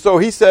 And so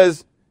he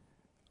says,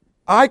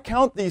 I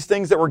count these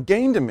things that were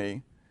gained to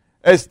me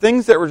as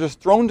things that were just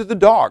thrown to the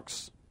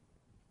dogs,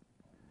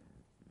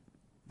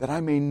 that I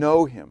may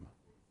know him,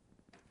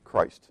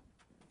 Christ,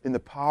 in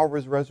the power of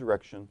his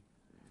resurrection.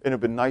 And it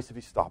would have been nice if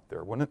he stopped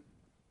there, wouldn't it?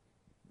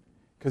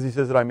 Because he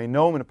says that I may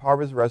know him in the power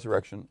of his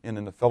resurrection and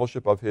in the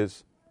fellowship of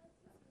his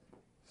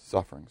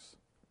sufferings.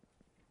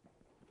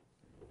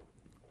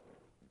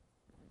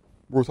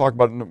 We'll talk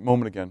about it in a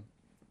moment again.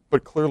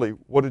 But clearly,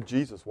 what did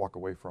Jesus walk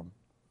away from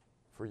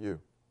for you?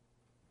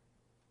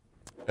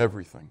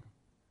 Everything.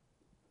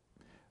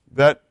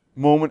 That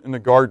moment in the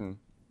garden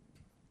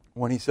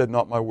when he said,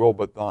 "Not my will,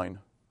 but thine,"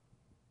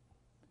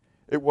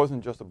 it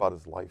wasn't just about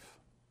his life.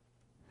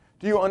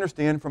 Do you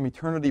understand from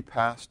eternity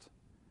past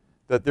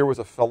that there was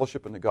a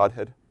fellowship in the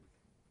Godhead?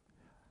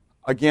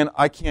 Again,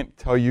 I can't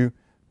tell you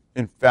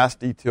in fast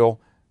detail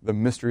the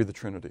mystery of the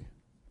Trinity.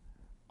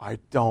 I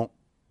don't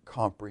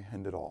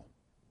comprehend it all.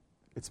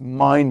 It's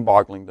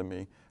mind-boggling to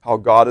me how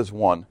God is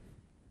one,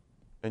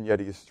 and yet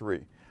he is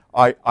three.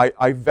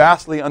 I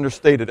vastly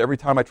understate it every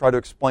time I try to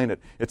explain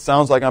it. It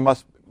sounds like I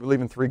must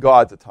believe in three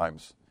gods at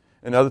times.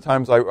 And other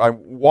times I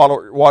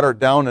water it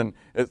down, and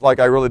it's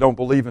like I really don't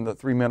believe in the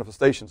three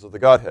manifestations of the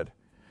Godhead.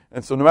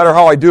 And so no matter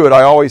how I do it,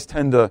 I always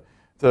tend to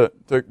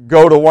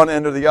go to one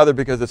end or the other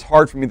because it's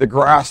hard for me to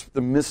grasp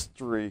the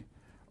mystery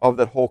of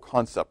that whole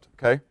concept,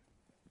 okay?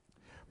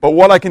 But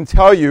what I can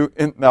tell you,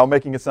 now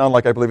making it sound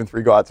like I believe in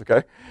three gods,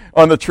 okay,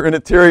 on the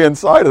Trinitarian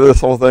side of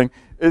this whole thing,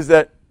 is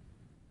that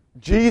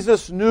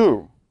Jesus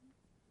knew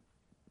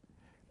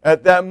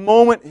at that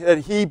moment that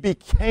he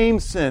became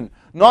sin.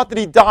 Not that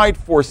he died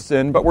for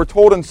sin, but we're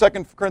told in 2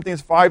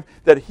 Corinthians 5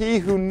 that he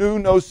who knew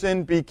no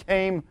sin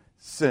became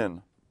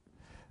sin.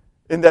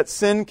 And that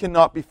sin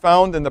cannot be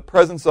found in the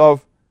presence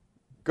of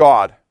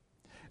God.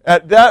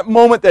 At that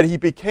moment that he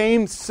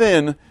became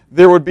sin,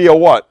 there would be a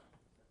what?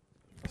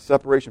 A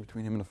separation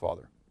between him and the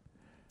Father.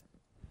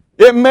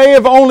 It may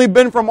have only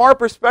been, from our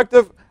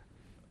perspective,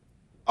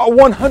 a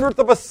 100th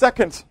of a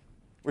second,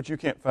 which you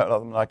can't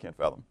fathom and I can't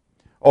fathom.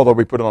 Although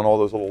we put it on all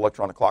those little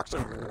electronic clocks.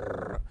 Isn't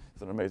it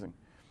amazing?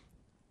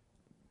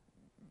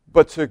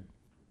 But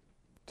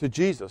to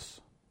Jesus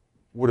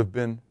would have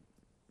been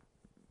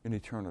an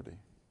eternity.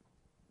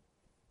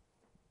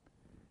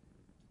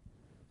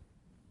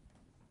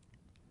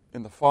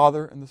 And the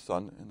Father and the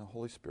Son and the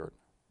Holy Spirit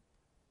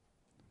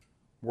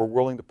were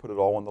willing to put it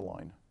all on the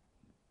line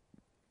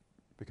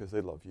because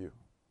they love you.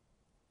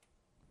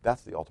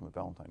 That's the ultimate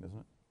Valentine, isn't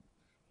it?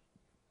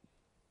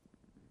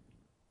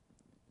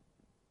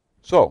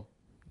 So,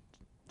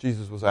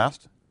 Jesus was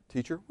asked,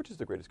 Teacher, which is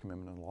the greatest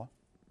commandment in the law?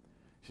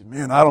 He said,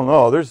 man, I don't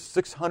know. There's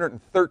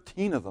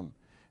 613 of them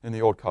in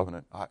the Old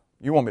Covenant.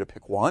 You want me to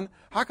pick one?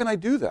 How can I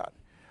do that?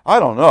 I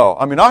don't know.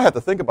 I mean, I have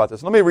to think about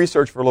this. Let me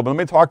research for a little bit. Let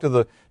me talk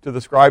to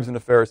the scribes and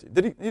the Pharisees.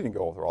 He didn't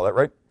go through all that,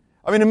 right?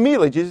 I mean,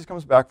 immediately Jesus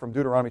comes back from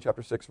Deuteronomy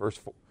chapter 6, verse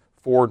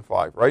 4 and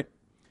 5, right?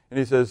 And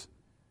he says,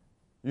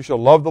 you shall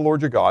love the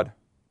Lord your God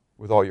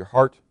with all your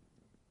heart,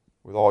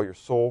 with all your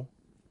soul,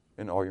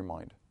 and all your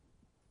mind.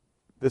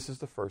 This is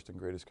the first and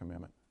greatest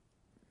commandment.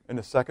 And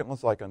the second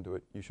was like unto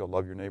it, you shall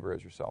love your neighbor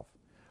as yourself.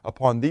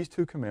 Upon these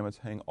two commandments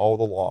hang all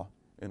the law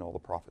and all the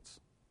prophets.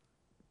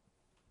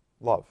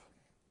 Love.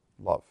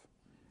 Love.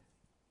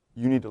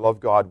 You need to love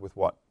God with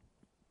what?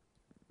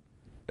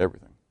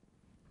 Everything.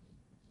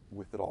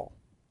 With it all.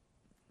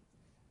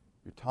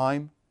 Your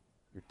time,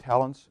 your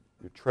talents,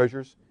 your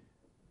treasures,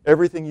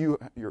 everything your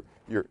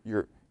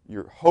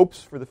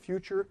hopes for the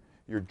future,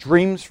 your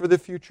dreams for the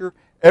future,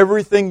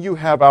 everything you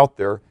have out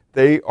there,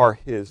 they are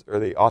His, or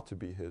they ought to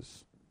be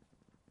His.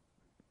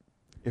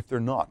 If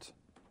they're not,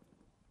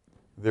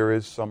 there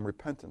is some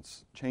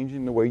repentance,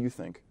 changing the way you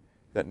think,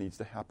 that needs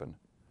to happen.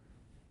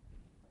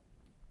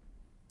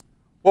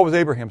 What was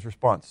Abraham's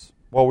response?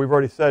 Well, we've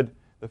already said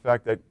the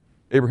fact that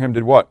Abraham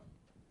did what?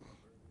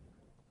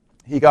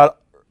 He got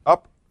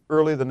up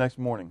early the next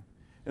morning.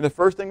 And the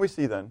first thing we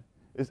see then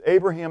is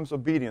Abraham's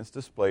obedience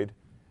displayed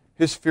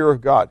his fear of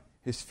God.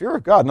 His fear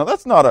of God. Now,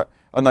 that's not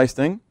a nice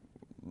thing.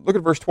 Look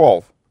at verse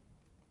 12.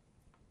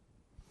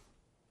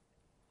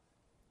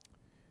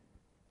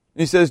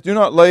 He says, do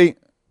not lay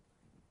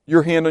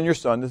your hand on your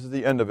son. This is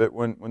the end of it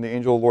when the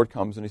angel of the Lord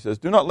comes. And he says,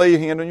 do not lay your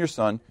hand on your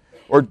son,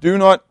 or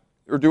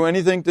do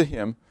anything to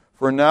him,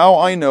 for now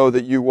I know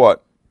that you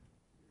what?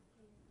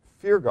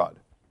 Fear God.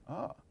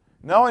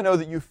 Now I know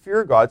that you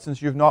fear God,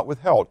 since you've not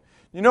withheld.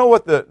 You know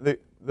what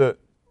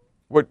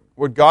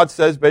what God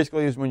says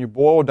basically is, when you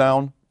boil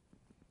down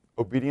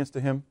obedience to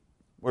Him,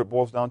 what it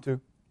boils down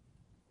to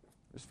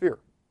is fear.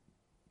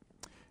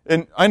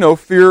 And I know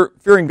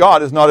fearing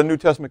God is not a New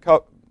Testament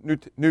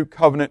New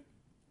Covenant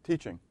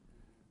teaching.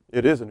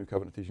 It is a New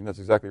Covenant teaching. That's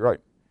exactly right.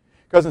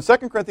 Because in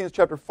 2 Corinthians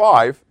chapter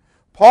 5,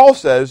 Paul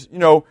says,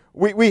 we're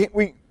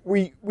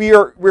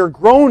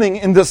groaning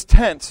in this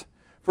tent,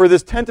 for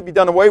this tent to be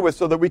done away with,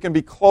 so that we can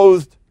be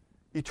clothed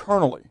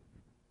eternally.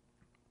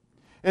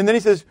 And then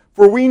he says,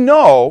 for we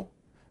know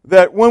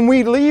that when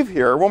we leave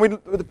here, when we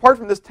depart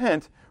from this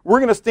tent, we're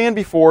going to stand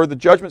before the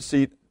judgment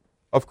seat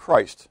of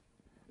Christ.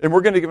 And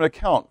we're going to give an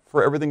account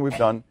for everything we've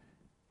done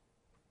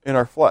in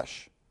our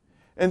flesh.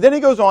 And then he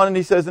goes on and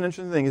he says an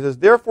interesting thing. He says,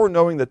 therefore,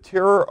 knowing the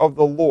terror of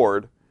the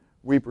Lord,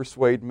 we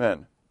persuade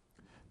men.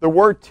 The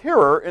word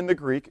terror in the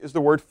Greek is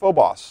the word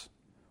phobos,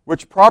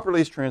 which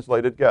properly is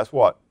translated, guess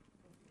what?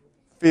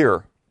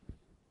 Fear.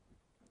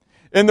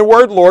 And the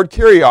word Lord,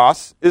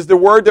 Kyrios, is the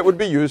word that would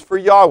be used for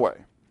Yahweh.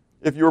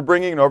 If you were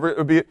bringing it over, it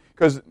would be,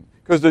 because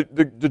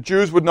the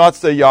Jews would not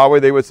say Yahweh,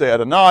 they would say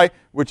Adonai,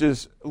 which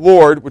is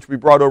Lord, which we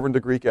brought over into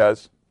Greek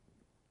as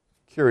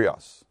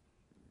Kyrios.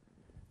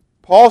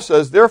 Paul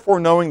says, therefore,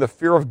 knowing the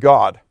fear of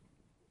God.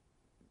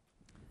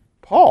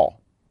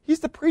 Paul, he's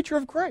the preacher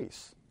of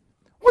grace.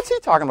 What's he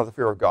talking about, the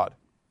fear of God?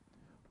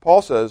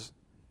 Paul says,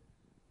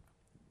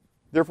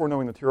 therefore,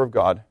 knowing the fear of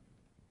God,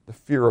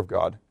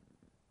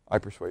 I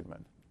persuade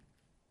men.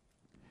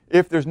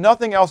 If there's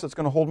nothing else that's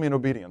going to hold me in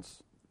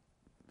obedience,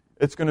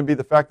 it's going to be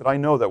the fact that I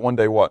know that one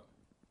day what?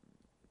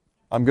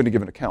 I'm going to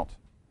give an account.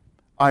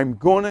 I'm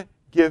going to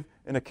give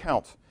an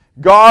account.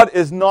 God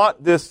is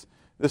not this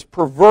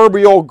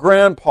proverbial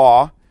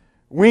grandpa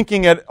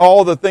winking at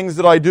all the things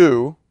that I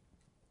do.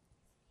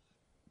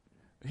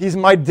 He's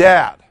my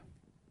dad.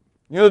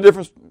 You know the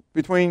difference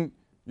between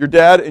your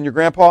dad and your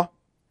grandpa?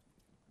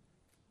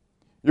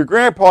 Your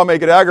grandpa may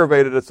get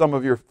aggravated at some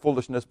of your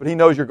foolishness, but he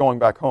knows you're going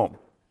back home.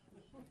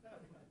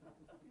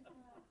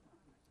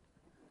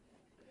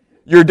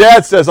 Your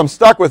dad says, I'm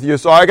stuck with you,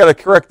 so I got to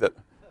correct it.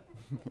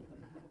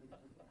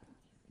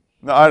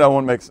 No, I don't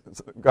want to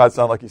make God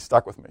sound like He's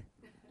stuck with me.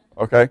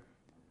 Okay?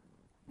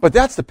 But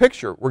that's the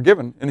picture we're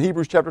given in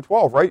Hebrews chapter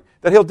 12, right?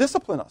 That He'll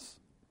discipline us.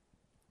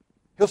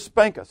 He'll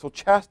spank us. He'll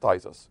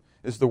chastise us,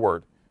 is the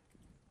word.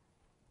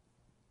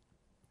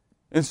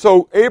 And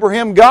so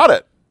Abraham got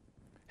it.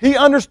 He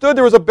understood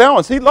there was a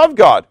balance. He loved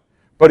God.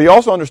 But he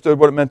also understood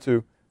what it meant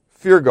to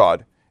fear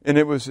God. And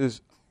it was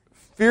his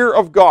fear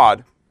of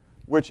God,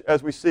 which,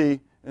 as we see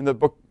in the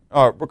book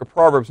of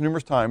Proverbs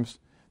numerous times,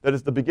 that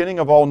is the beginning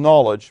of all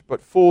knowledge,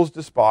 but fools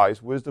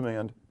despise wisdom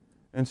and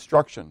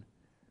instruction.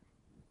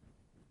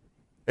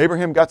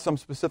 Abraham got some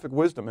specific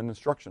wisdom and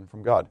instruction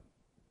from God.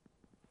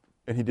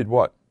 And he did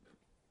what?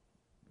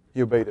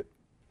 He obeyed it.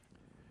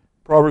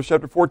 Proverbs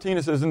chapter 14,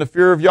 it says, in the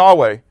fear of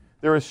Yahweh,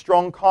 there is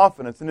strong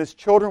confidence, and his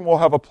children will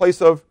have a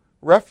place of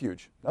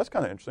refuge. That's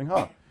kind of interesting,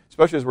 huh?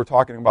 Especially as we're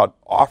talking about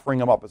offering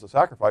them up as a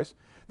sacrifice.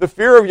 The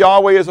fear of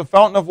Yahweh is a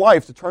fountain of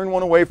life to turn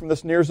one away from the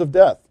snares of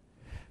death.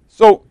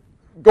 So,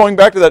 going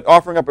back to that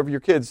offering up of your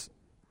kids,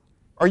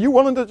 are you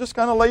willing to just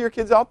kind of lay your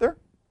kids out there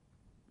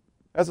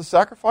as a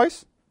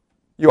sacrifice?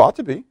 You ought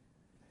to be.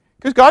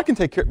 Because God can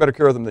take better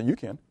care of them than you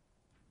can.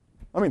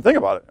 I mean, think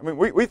about it. I mean,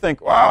 we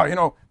think,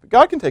 wow, but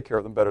God can take care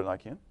of them better than I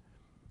can.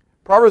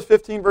 Proverbs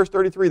 15, verse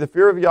 33, the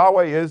fear of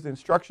Yahweh is the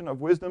instruction of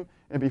wisdom,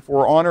 and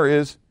before honor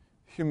is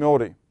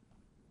humility.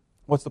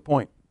 What's the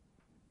point?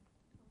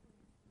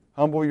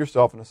 Humble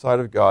yourself in the sight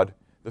of God.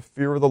 The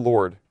fear of the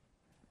Lord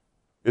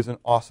is an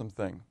awesome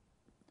thing.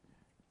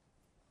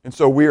 And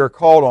so we are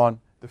called on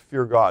to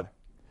fear God.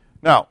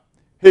 Now,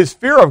 his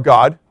fear of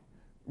God,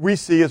 we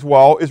see as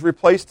well, is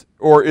replaced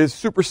or is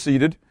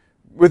superseded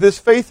with his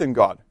faith in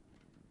God.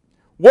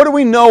 What do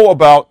we know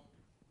about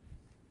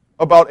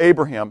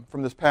Abraham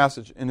from this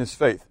passage in his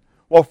faith?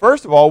 Well,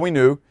 first of all, we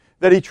knew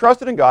that he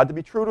trusted in God to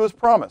be true to his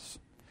promise.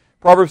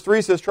 Proverbs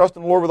 3 says, trust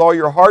in the Lord with all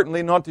your heart and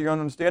lean not to your own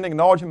understanding.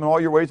 Acknowledge him in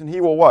all your ways, and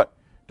he will what?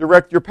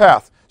 Direct your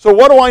path. So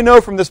what do I know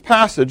from this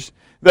passage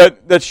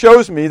that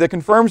shows me, that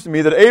confirms to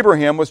me that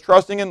Abraham was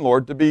trusting in the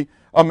Lord to be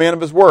a man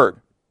of his word?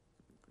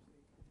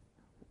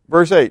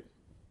 Verse 8.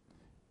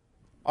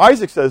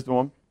 Isaac says to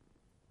him,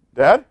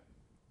 Dad,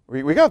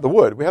 we got the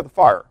wood, we have the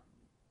fire.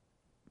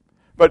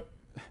 But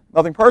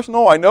nothing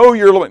personal. I know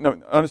you're...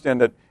 No, understand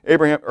that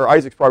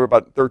Isaac's probably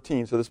about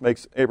 13, so this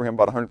makes Abraham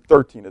about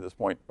 113 at this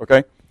point,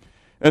 okay?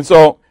 And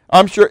so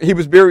I'm sure he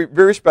was very,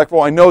 very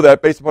respectful. I know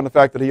that based upon the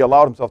fact that he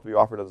allowed himself to be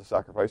offered as a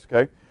sacrifice,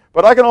 okay?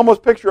 But I can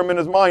almost picture him in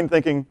his mind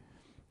thinking,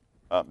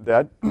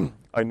 Dad,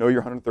 I know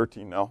you're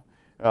 113 now.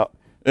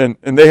 And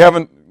they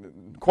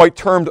haven't quite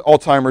termed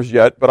Alzheimer's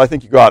yet, but I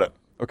think you got it,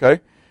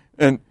 okay?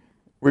 And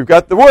we've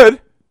got the wood.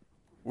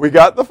 We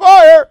got the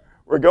fire.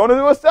 We're going to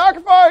do a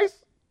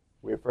sacrifice.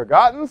 We've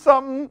forgotten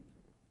something.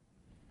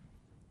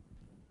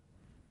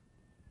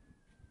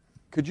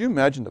 Could you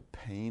imagine the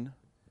pain,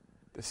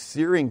 the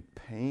searing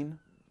pain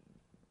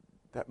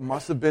that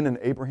must have been in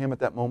Abraham at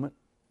that moment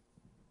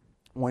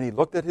when he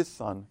looked at his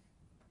son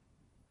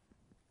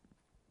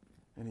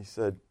and he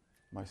said,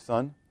 my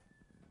son,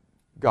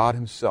 God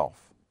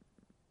himself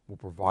will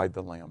provide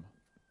the lamb.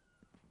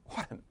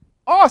 What an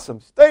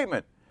awesome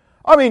statement.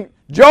 I mean,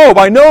 Job,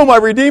 I know my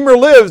Redeemer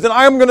lives, and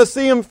I am going to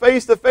see him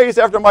face to face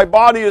after my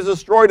body is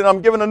destroyed and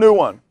I'm given a new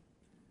one.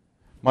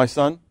 My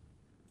son,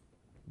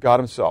 God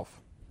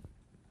himself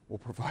will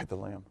provide the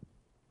lamb.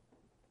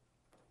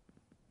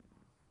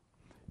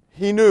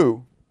 He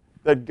knew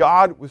that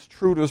God was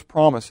true to his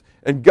promise,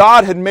 and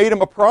God had made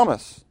him a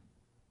promise.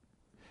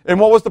 And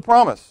what was the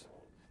promise?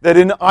 That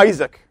in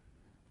Isaac,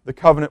 the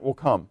covenant will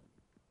come.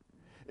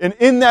 And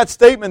in that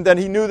statement that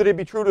he knew that he'd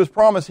be true to his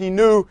promise, he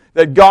knew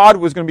that God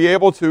was going to be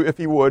able to, if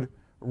he would,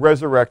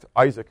 resurrect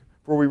Isaac.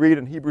 For we read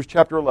in Hebrews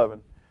chapter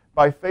 11,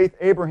 by faith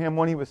Abraham,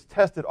 when he was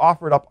tested,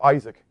 offered up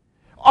Isaac.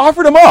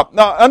 Offered him up.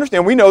 Now,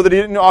 understand, we know that he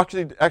didn't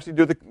actually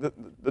do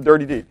the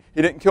dirty deed.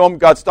 He didn't kill him.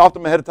 God stopped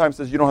him ahead of time and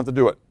says, you don't have to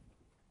do it.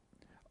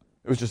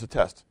 It was just a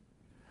test.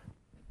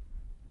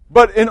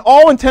 But in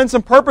all intents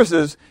and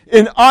purposes,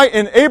 in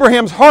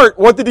Abraham's heart,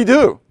 what did he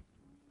do?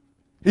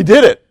 He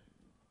did it.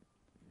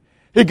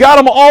 He got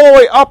him all the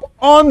way up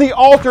on the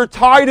altar,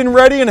 tied and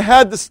ready, and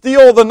had the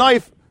steel of the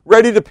knife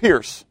ready to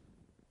pierce.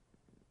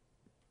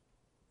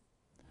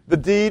 The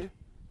deed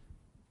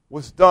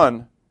was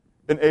done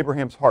in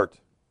Abraham's heart.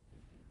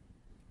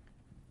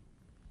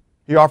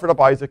 He offered up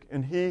Isaac,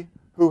 and he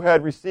who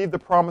had received the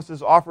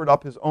promises offered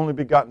up his only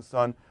begotten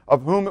son,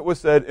 of whom it was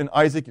said, in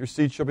Isaac your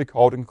seed shall be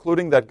called,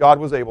 including that God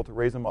was able to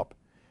raise him up,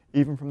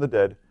 even from the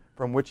dead,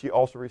 from which he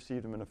also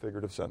received him in a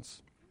figurative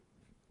sense.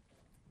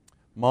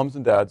 Moms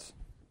and dads,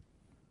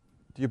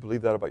 do you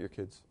believe that about your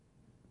kids?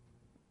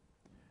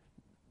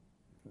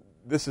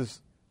 This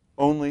is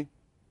only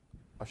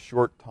a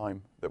short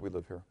time that we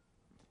live here,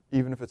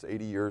 even if it's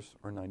 80 years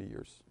or 90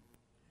 years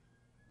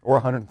or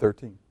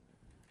 113.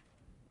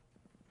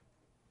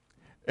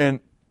 And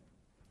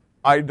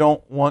I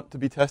don't want to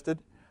be tested.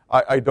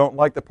 I don't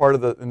like the part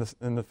of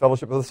in the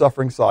fellowship of the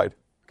suffering side.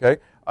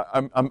 Okay,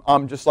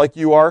 I'm just like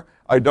you are.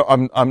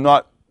 I'm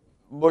not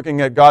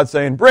looking at God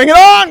saying, "Bring it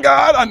on,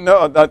 God."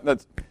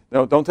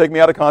 No, don't take me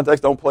out of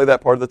context. Don't play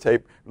that part of the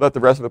tape. Let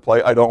the rest of it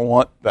play. I don't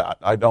want that.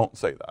 I don't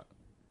say that.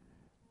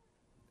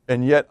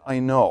 And yet I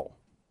know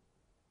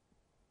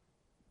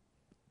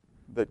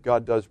that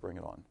God does bring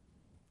it on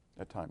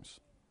at times,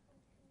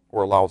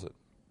 or allows it.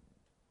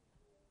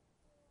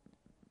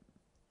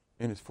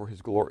 And it's for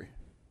His glory.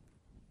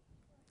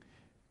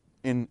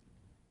 And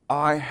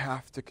I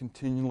have to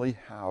continually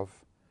have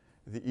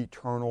the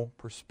eternal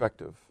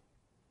perspective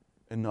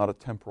and not a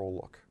temporal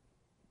look.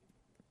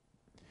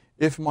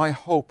 If my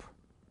hope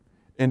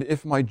and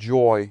if my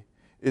joy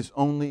is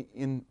only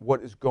in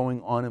what is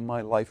going on in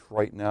my life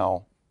right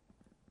now,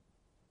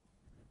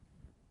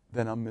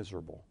 then I'm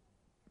miserable.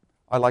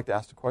 I like to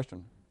ask the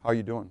question, how are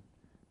you doing?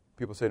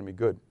 People say to me,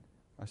 good.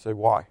 I say,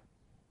 why?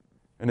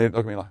 And they look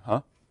at me like,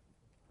 huh?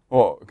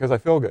 Well, because I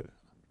feel good.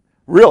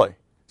 Really?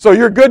 So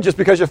you're good just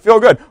because you feel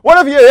good.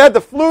 What if you had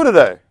the flu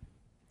today?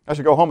 I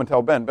should go home and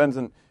tell Ben. Ben's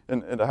in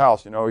the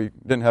house, you know. He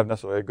didn't have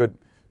necessarily a good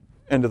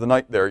end of the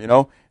night there, you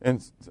know.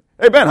 And,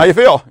 hey, Ben, how you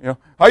feel? You know,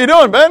 how you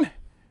doing, Ben?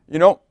 You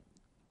know,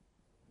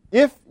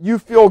 if you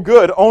feel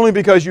good only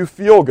because you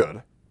feel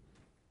good,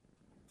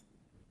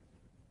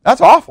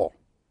 that's awful.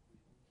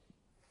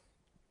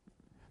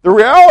 The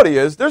reality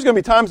is there's going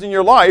to be times in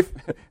your life,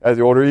 as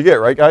the older you get,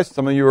 right, guys?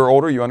 Some of you are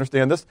older, you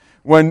understand this,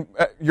 when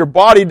your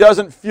body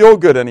doesn't feel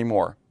good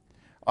anymore.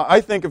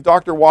 I think of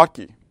Dr.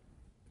 Watke.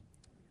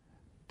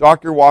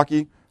 Dr.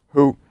 Watke,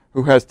 who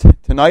has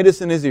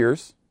tinnitus in his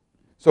ears,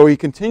 so he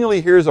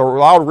continually hears a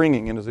loud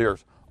ringing in his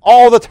ears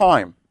all the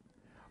time.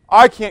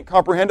 I can't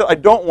comprehend it. I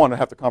don't want to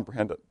have to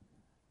comprehend it.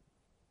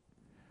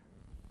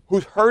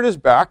 Who's hurt his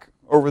back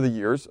over the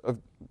years of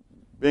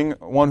being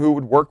one who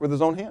would work with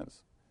his own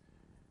hands.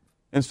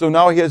 And so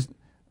now he has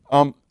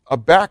a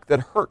back that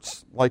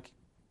hurts like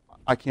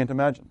I can't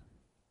imagine.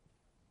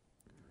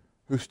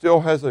 Who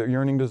still has a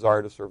yearning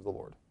desire to serve the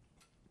Lord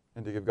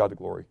and to give God the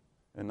glory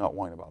and not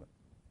whine about it.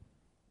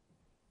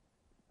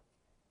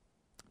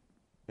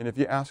 And if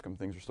you ask him,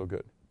 things are still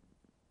good.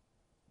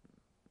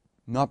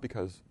 Not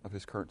because of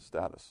his current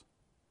status,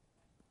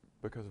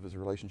 because of his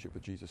relationship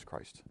with Jesus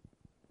Christ.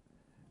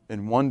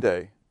 And one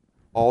day,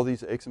 all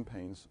these aches and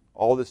pains,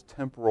 all this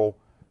temporal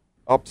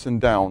ups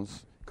and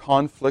downs,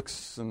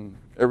 conflicts and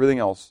everything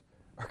else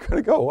are going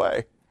to go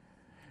away.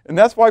 And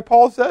that's why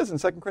Paul says in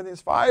 2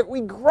 Corinthians 5,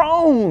 we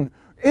groan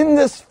in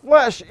this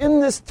flesh, in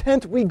this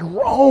tent, we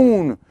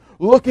groan,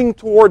 looking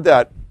toward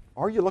that.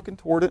 Are you looking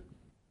toward it?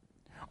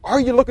 Are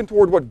you looking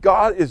toward what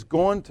God is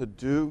going to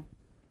do?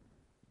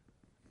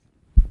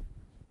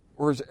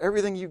 Or is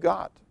everything you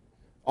got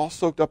all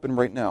soaked up in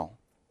right now?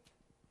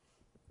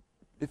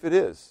 If it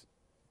is,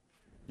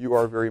 you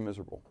are very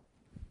miserable.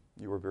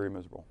 You are very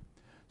miserable.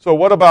 So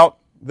what about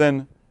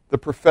then the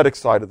prophetic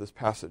side of this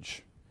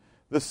passage?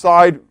 The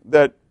side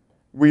that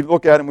we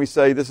look at and we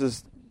say, this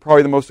is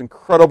probably the most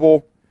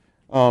incredible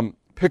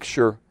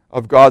picture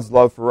of God's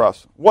love for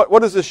us.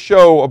 What does this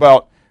show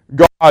about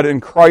God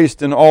and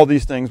Christ and all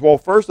these things? Well,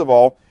 first of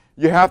all,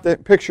 you have to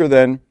picture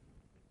then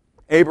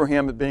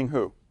Abraham as being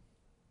who?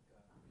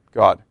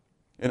 God.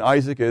 And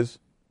Isaac is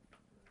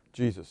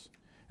Jesus.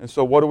 And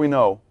so what do we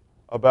know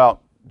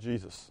about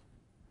Jesus?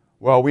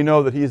 Well, we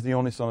know that he is the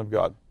only Son of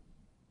God.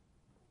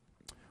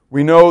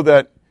 We know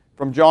that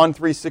from John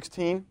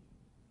 3:16,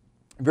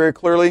 very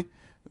clearly,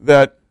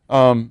 that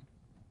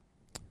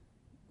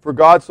for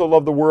God so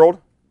loved the world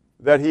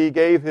that he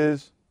gave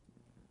his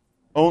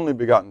only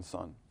begotten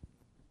Son,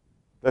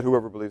 that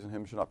whoever believes in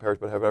him should not perish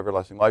but have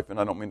everlasting life. And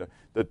I don't mean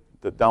to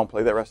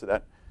downplay the rest of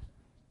that.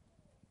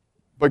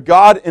 But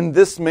God in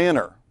this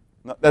manner,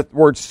 that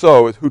word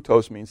so is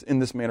hutos means in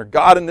this manner.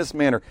 God in this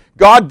manner.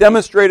 God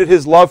demonstrated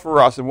his love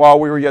for us, and while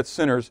we were yet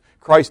sinners,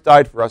 Christ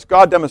died for us.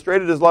 God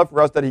demonstrated his love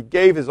for us that he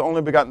gave his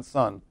only begotten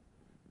Son.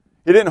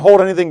 He didn't hold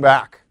anything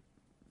back.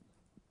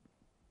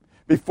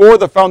 Before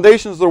the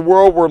foundations of the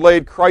world were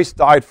laid, Christ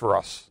died for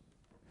us.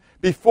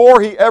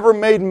 Before he ever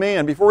made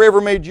man, before he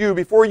ever made you,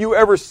 before you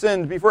ever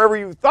sinned, before ever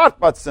you thought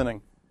about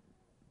sinning,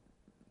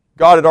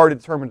 God had already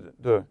determined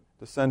to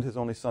send his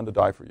only Son to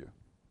die for you.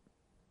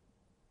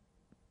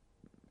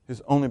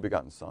 His only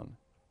begotten Son,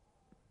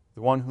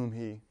 the one whom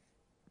he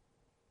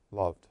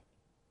loved,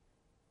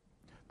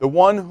 the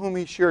one whom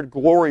he shared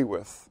glory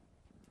with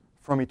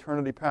from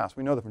eternity past.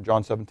 We know that from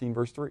John 17,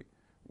 verse 3,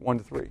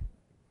 1-3.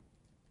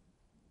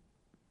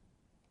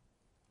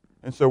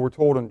 And so we're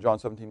told in John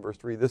 17, verse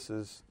 3, this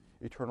is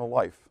eternal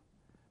life,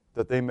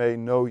 that they may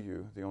know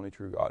you, the only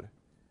true God,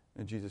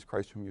 and Jesus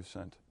Christ whom you've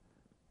sent.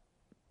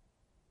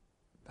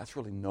 That's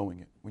really knowing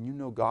it. When you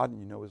know God and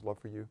you know his love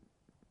for you,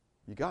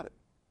 you got it.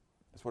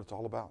 That's what it's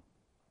all about.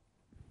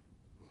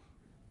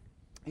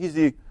 He's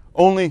the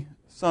only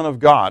Son of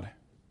God.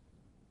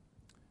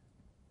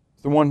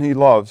 It's the one he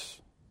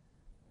loves.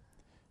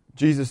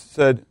 Jesus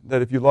said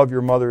that if you love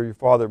your mother or your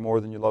father more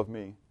than you love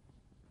me,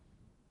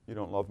 you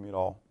don't love me at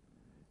all.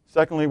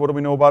 Secondly, what do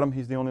we know about him?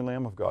 He's the only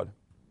Lamb of God.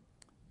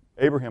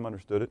 Abraham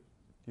understood it.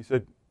 He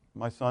said,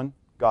 my son,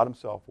 God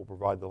himself will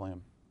provide the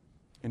lamb.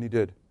 And he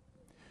did.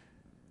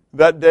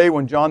 That day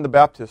when John the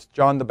Baptist,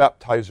 John the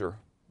Baptizer,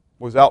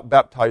 was out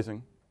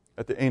baptizing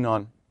at the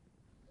Aenon,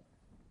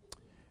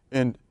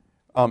 and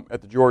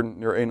at the Jordan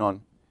near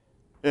Aenon,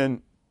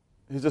 and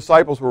his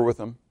disciples were with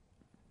him,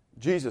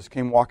 Jesus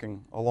came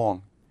walking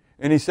along.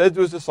 And he said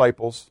to his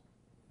disciples,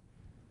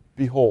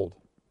 behold,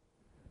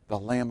 the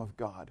Lamb of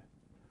God,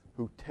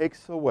 who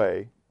takes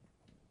away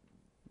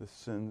the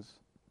sins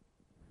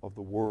of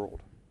the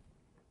world.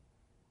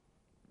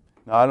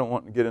 Now, I don't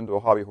want to get into a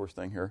hobby horse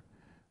thing here,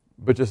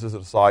 but just as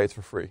an aside, it's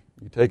for free.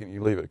 You take it and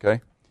you leave it,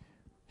 okay?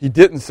 He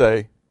didn't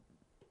say,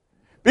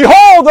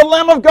 behold, the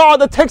Lamb of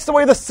God that takes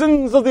away the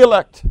sins of the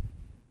elect.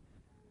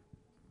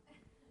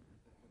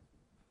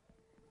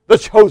 The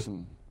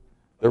chosen,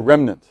 the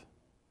remnant.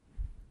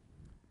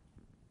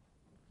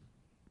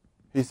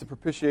 He's the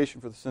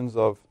propitiation for the sins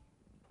of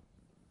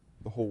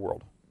the whole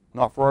world.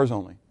 Not for ours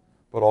only,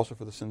 but also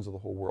for the sins of the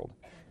whole world.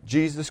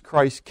 Jesus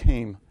Christ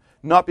came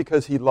not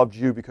because he loved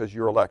you because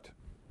you're elect.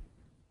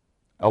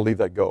 I'll leave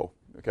that go,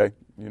 okay?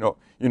 You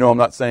know I'm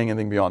not saying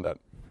anything beyond that.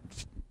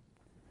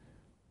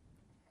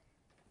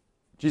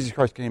 Jesus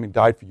Christ came and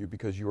died for you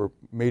because you were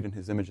made in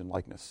his image and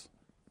likeness.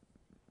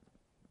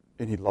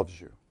 And he loves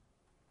you.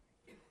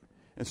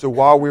 And so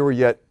while we were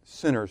yet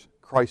sinners,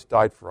 Christ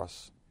died for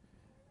us.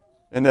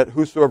 And that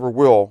whosoever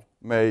will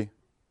may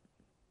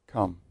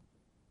come.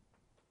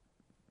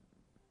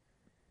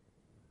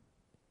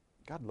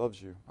 God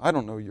loves you. I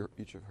don't know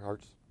each of your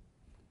hearts.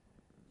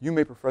 You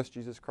may profess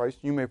Jesus Christ.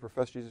 You may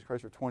profess Jesus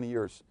Christ for 20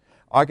 years.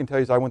 I can tell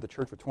you I went to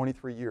church for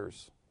 23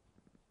 years.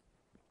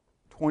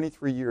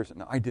 23 years,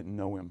 and I didn't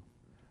know him.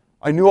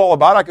 I knew all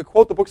about it. I could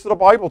quote the books of the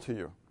Bible to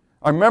you.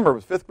 I remember it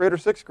was 5th grade or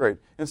 6th grade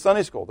in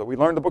Sunday school that we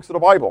learned the books of the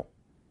Bible.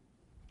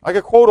 I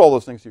could quote all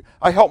those things to you.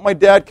 I helped my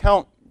dad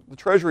count the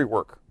treasury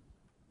work.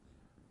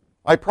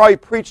 I probably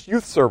preached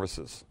youth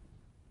services.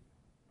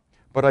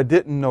 But I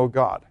didn't know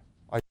God.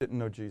 I didn't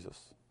know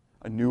Jesus.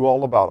 I knew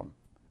all about him,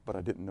 but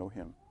I didn't know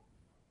him.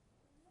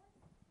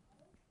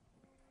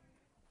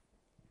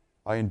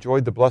 I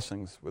enjoyed the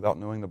blessings without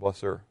knowing the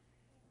blesser.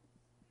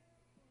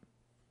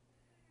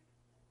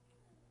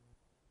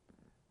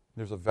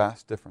 There's a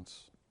vast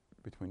difference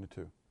between the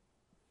two.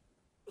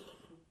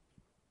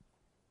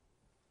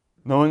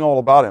 Knowing all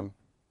about him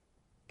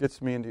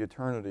gets me into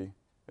eternity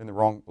in the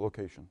wrong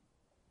location.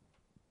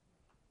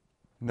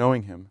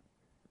 Knowing him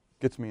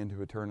gets me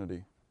into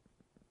eternity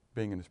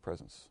being in his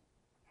presence.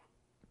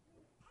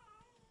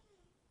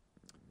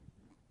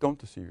 Don't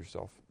deceive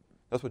yourself.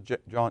 That's what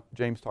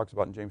James talks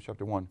about in James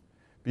chapter 1.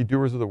 Be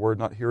doers of the word,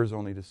 not hearers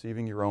only,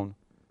 deceiving your own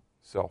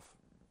self.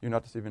 You're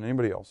not deceiving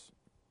anybody else.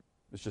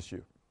 It's just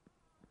you.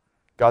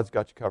 God's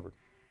got you covered.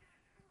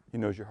 He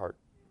knows your heart.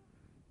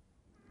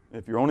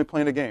 And if you're only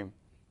playing a game,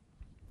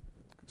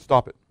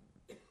 stop it.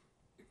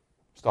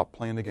 Stop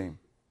playing the game.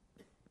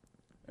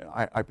 And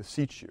I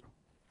beseech you,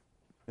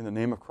 in the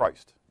name of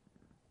Christ,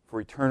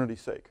 for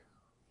eternity's sake,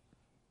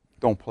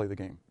 don't play the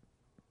game.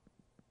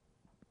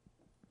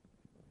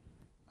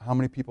 How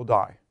many people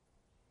die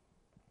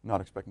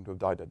not expecting to have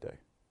died that day?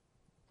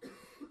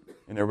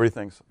 And everybody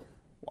thinks,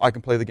 well, I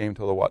can play the game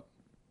till the what?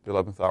 The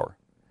 11th hour.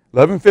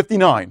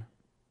 11:59,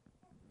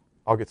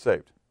 I'll get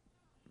saved.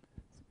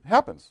 It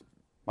happens.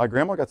 My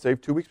grandma got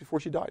saved 2 weeks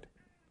before she died.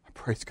 I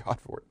praise God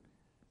for it.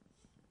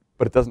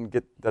 But it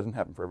doesn't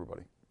happen for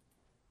everybody.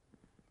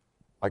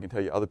 I can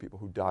tell you other people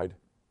who died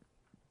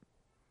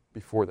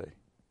before they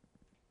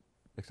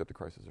accepted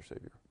Christ as their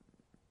Savior.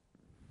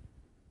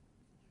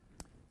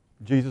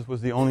 Jesus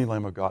was the only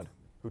Lamb of God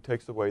who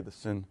takes away the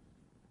sin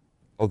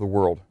of the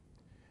world.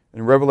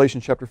 In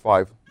Revelation chapter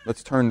 5,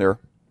 let's turn there.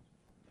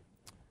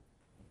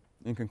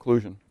 In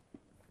conclusion,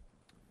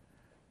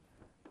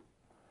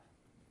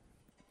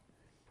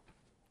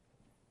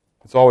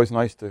 it's always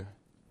nice to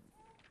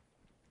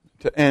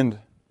end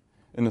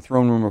in the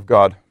throne room of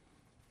God.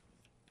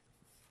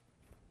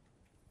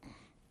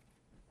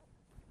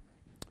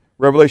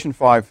 Revelation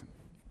 5,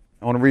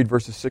 I want to read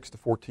verses 6 to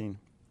 14.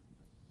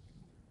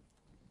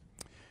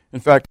 In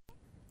fact,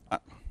 I'm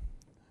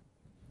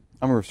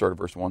going to start at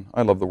verse 1.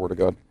 I love the Word of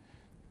God.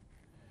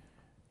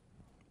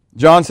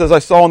 John says, I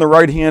saw in the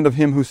right hand of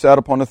him who sat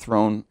upon the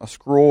throne a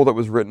scroll that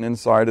was written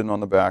inside and on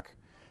the back,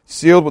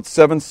 sealed with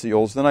 7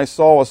 seals. Then I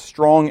saw a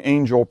strong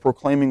angel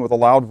proclaiming with a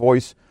loud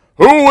voice,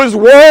 Who is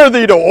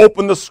worthy to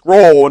open the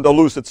scroll and to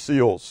loose its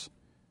seals?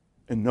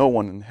 And no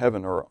one in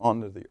heaven or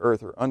under the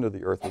earth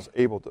was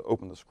able to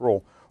open the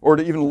scroll or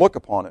to even look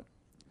upon it.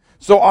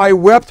 So I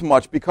wept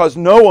much because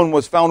no one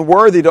was found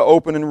worthy to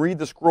open and read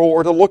the scroll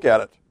or to look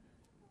at it.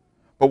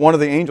 But one of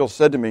the angels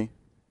said to me,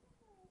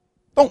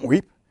 Don't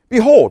weep.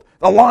 Behold,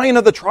 the Lion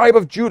of the tribe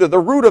of Judah, the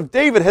Root of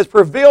David, has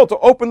prevailed to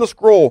open the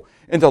scroll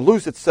and to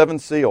loose its 7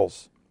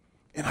 seals.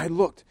 And I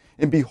looked,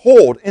 and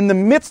behold, in the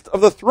midst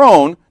of the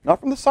throne, not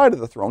from the side of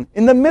the throne,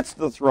 in the midst of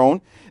the throne,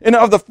 and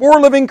of the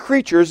 4 living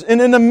creatures, and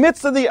in the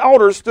midst of the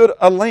elders stood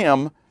a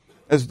lamb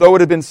as though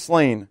it had been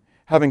slain,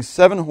 having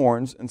 7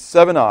 horns and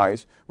 7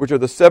 eyes, which are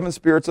the 7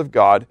 spirits of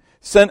God,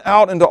 sent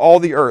out into all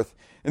the earth.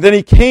 And then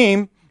he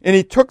came, and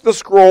he took the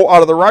scroll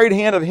out of the right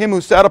hand of him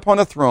who sat upon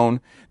the throne.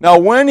 Now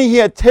when he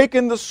had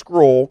taken the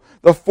scroll,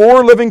 the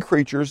 4 living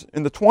creatures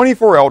and the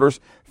 24 elders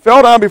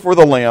fell down before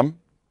the Lamb,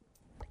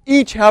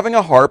 each having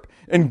a harp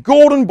and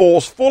golden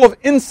bowls full of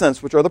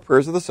incense, which are the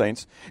prayers of the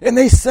saints. And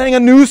they sang a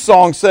new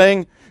song,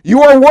 saying,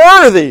 You are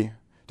worthy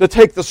to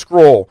take the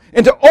scroll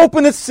and to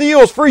open its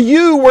seals, for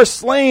you were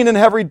slain and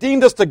have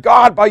redeemed us to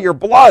God by your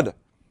blood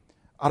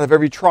out of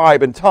every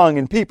tribe and tongue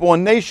and people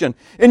and nation.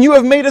 And you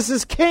have made us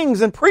as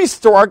kings and priests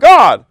to our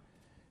God,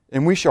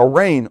 and we shall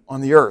reign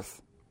on the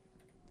earth.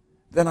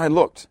 Then I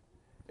looked,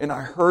 and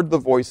I heard the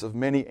voice of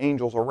many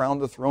angels around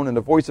the throne, and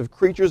the voice of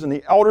creatures and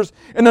the elders,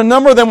 and the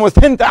number of them was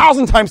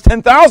 10,000 times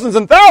 10,000s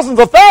and thousands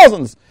of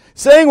thousands,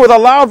 saying with a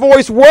loud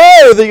voice,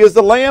 Worthy is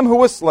the Lamb who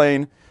was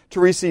slain to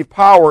receive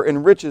power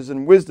and riches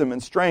and wisdom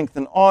and strength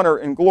and honor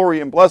and glory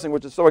and blessing,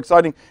 which is so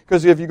exciting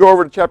because if you go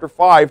over to chapter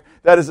 5,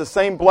 that is the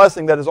same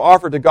blessing that is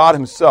offered to God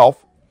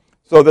himself.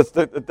 So that's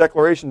the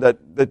declaration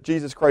that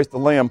Jesus Christ the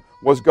Lamb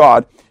was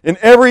God. In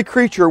every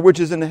creature which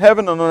is in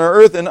heaven and on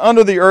earth and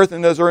under the earth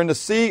and those are in the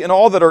sea and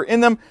all that are in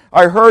them,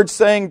 I heard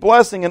saying,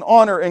 blessing and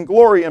honor and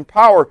glory and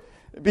power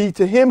be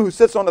to him who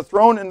sits on the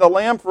throne and the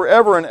Lamb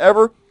forever and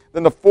ever.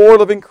 Then the 4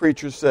 living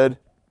creatures said,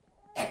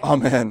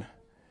 Amen.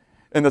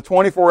 And the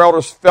 24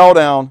 elders fell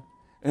down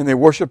and they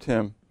worshipped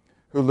him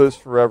who lives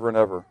forever and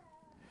ever.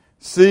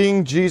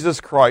 Seeing Jesus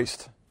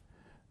Christ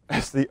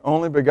as the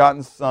only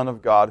begotten Son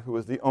of God, who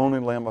is the only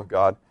Lamb of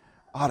God,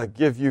 ought to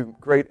give you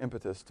great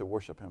impetus to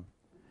worship him.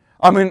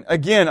 I mean,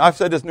 again, I've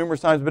said this numerous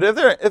times, but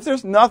if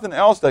there's nothing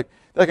else that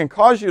can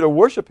cause you to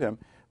worship him,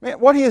 man,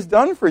 what he has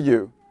done for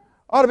you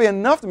ought to be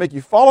enough to make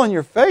you fall on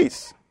your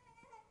face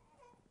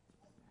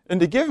and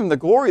to give him the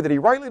glory that he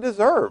rightly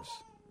deserves.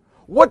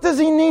 What does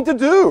he need to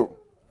do?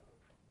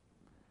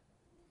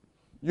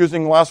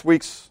 Using last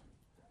week's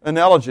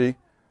analogy,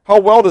 how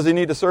well does he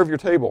need to serve your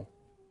table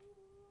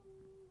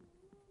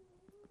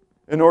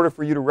in order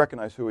for you to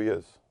recognize who he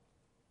is?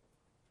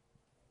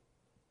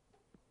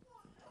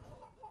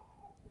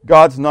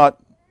 God's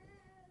not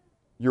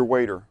your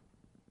waiter.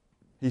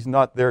 He's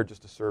not there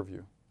just to serve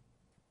you.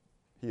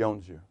 He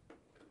owns you.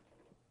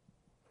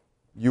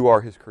 You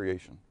are his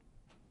creation.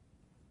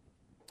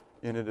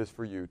 And it is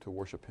for you to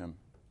worship him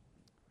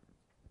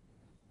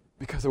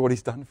because of what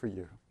he's done for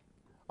you.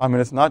 I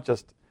mean, it's not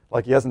just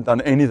like he hasn't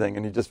done anything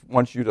and he just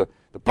wants you to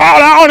bow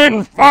down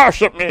and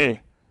worship me.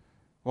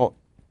 Well,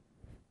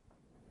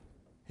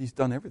 he's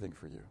done everything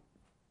for you.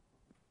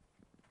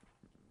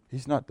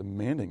 He's not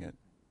demanding it.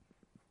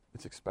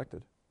 It's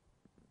expected,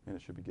 and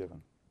it should be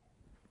given.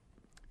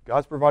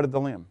 God's provided the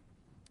lamb.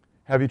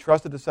 Have you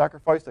trusted the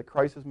sacrifice that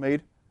Christ has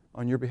made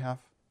on your behalf?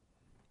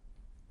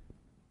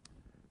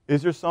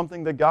 Is there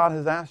something that God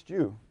has asked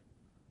you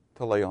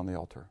to lay on the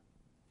altar?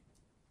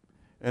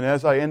 And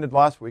as I ended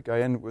last week,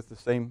 I end with the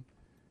same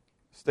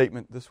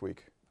statement this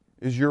week.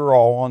 Is your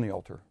all on the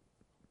altar,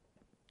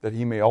 that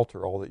he may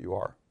alter all that you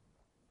are?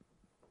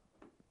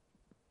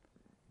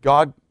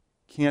 God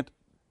can't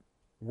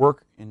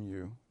work in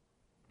you.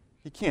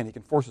 He can. He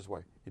can force his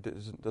way. He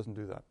doesn't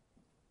do that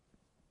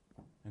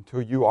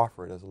until you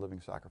offer it as a living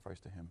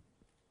sacrifice to him.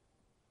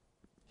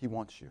 He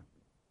wants you.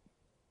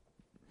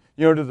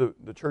 You know, to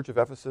the church of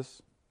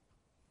Ephesus,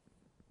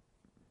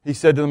 he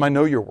said to them, I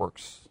know your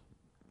works.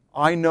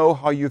 I know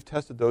how you've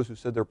tested those who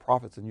said they're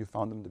prophets and you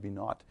found them to be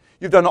not.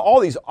 You've done all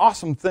these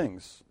awesome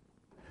things.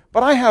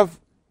 But I have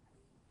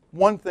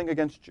one thing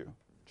against you.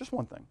 Just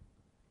one thing.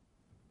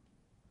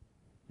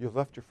 You've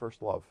left your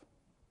first love.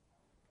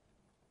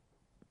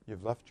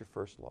 You've left your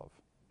first love.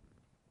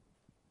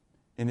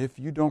 And if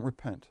you don't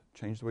repent,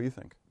 change the way you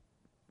think,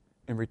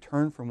 and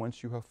return from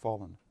whence you have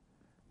fallen,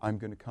 I'm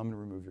going to come and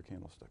remove your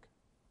candlestick.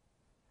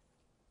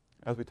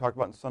 As we talked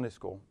about in Sunday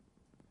school,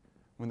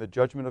 when the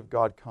judgment of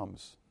God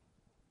comes,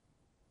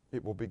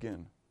 it will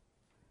begin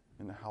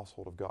in the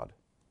household of God.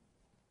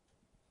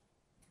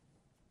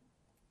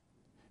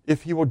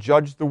 If he will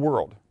judge the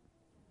world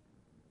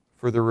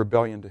for their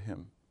rebellion to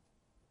him.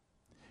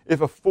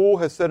 If a fool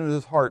has said in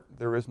his heart,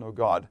 there is no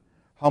God,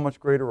 how much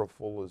greater a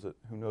fool is it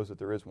who knows that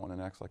there is one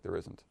and acts like there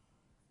isn't?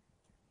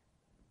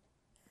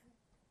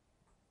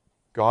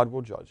 God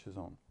will judge his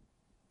own.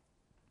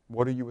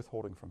 What are you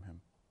withholding from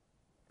him?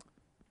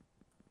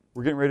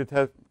 We're getting ready to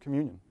have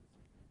communion.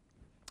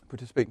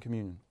 Participate in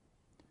communion.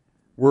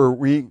 Where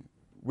we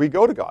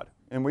go to God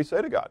and we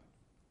say to God,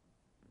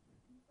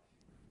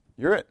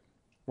 you're it.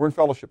 We're in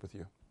fellowship with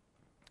you.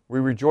 We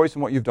rejoice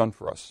in what you've done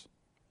for us.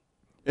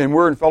 And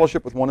we're in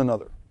fellowship with one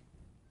another.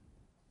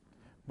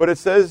 But it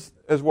says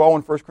as well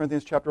in 1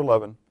 Corinthians chapter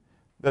 11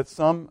 that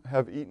some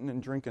have eaten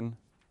and drinken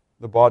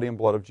the body and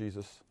blood of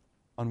Jesus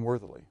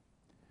unworthily.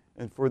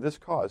 And for this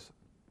cause,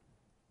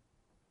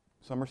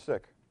 some are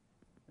sick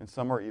and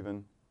some are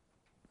even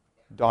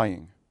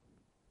dying.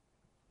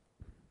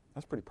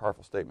 That's a pretty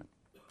powerful statement.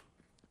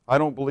 I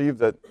don't believe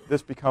that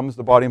this becomes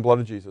the body and blood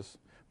of Jesus,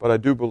 but I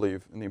do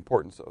believe in the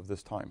importance of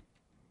this time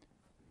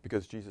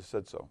because Jesus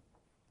said so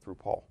through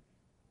Paul.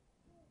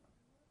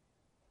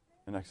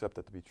 And I accept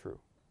that to be true.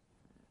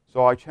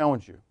 So I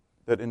challenge you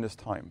that in this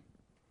time,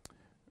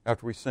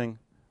 after we sing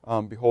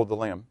Behold the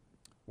Lamb,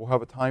 we'll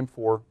have a time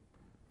for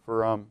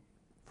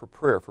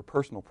prayer, for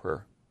personal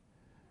prayer.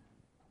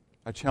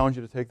 I challenge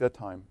you to take that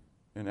time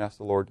and ask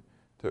the Lord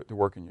to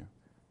work in you.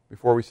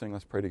 Before we sing,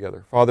 let's pray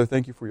together. Father,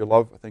 thank you for your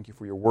love. I thank you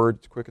for your word.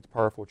 It's quick, it's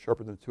powerful, it's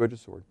sharper than a two-edged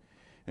sword.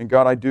 And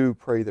God, I do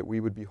pray that we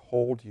would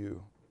behold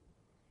you,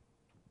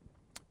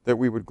 that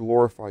we would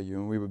glorify you,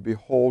 and we would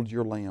behold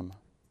your Lamb,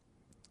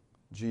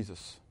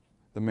 Jesus,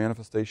 the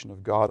manifestation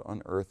of God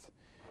on earth,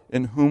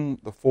 in whom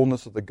the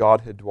fullness of the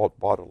Godhead dwelt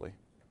bodily.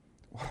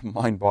 What a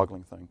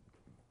mind-boggling thing.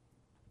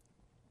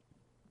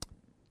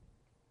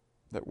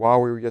 That while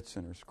we were yet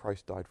sinners,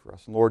 Christ died for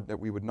us. And Lord, that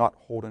we would not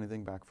hold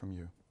anything back from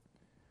you.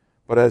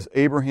 But as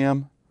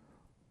Abraham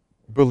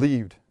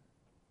believed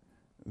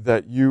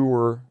that you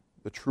were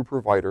the true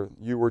provider.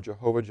 You are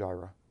Jehovah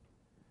Jireh.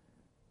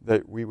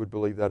 That we would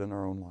believe that in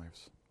our own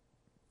lives.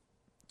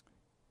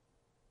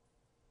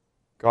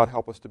 God,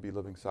 help us to be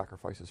living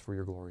sacrifices for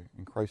your glory.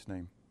 In Christ's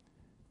name,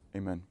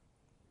 amen.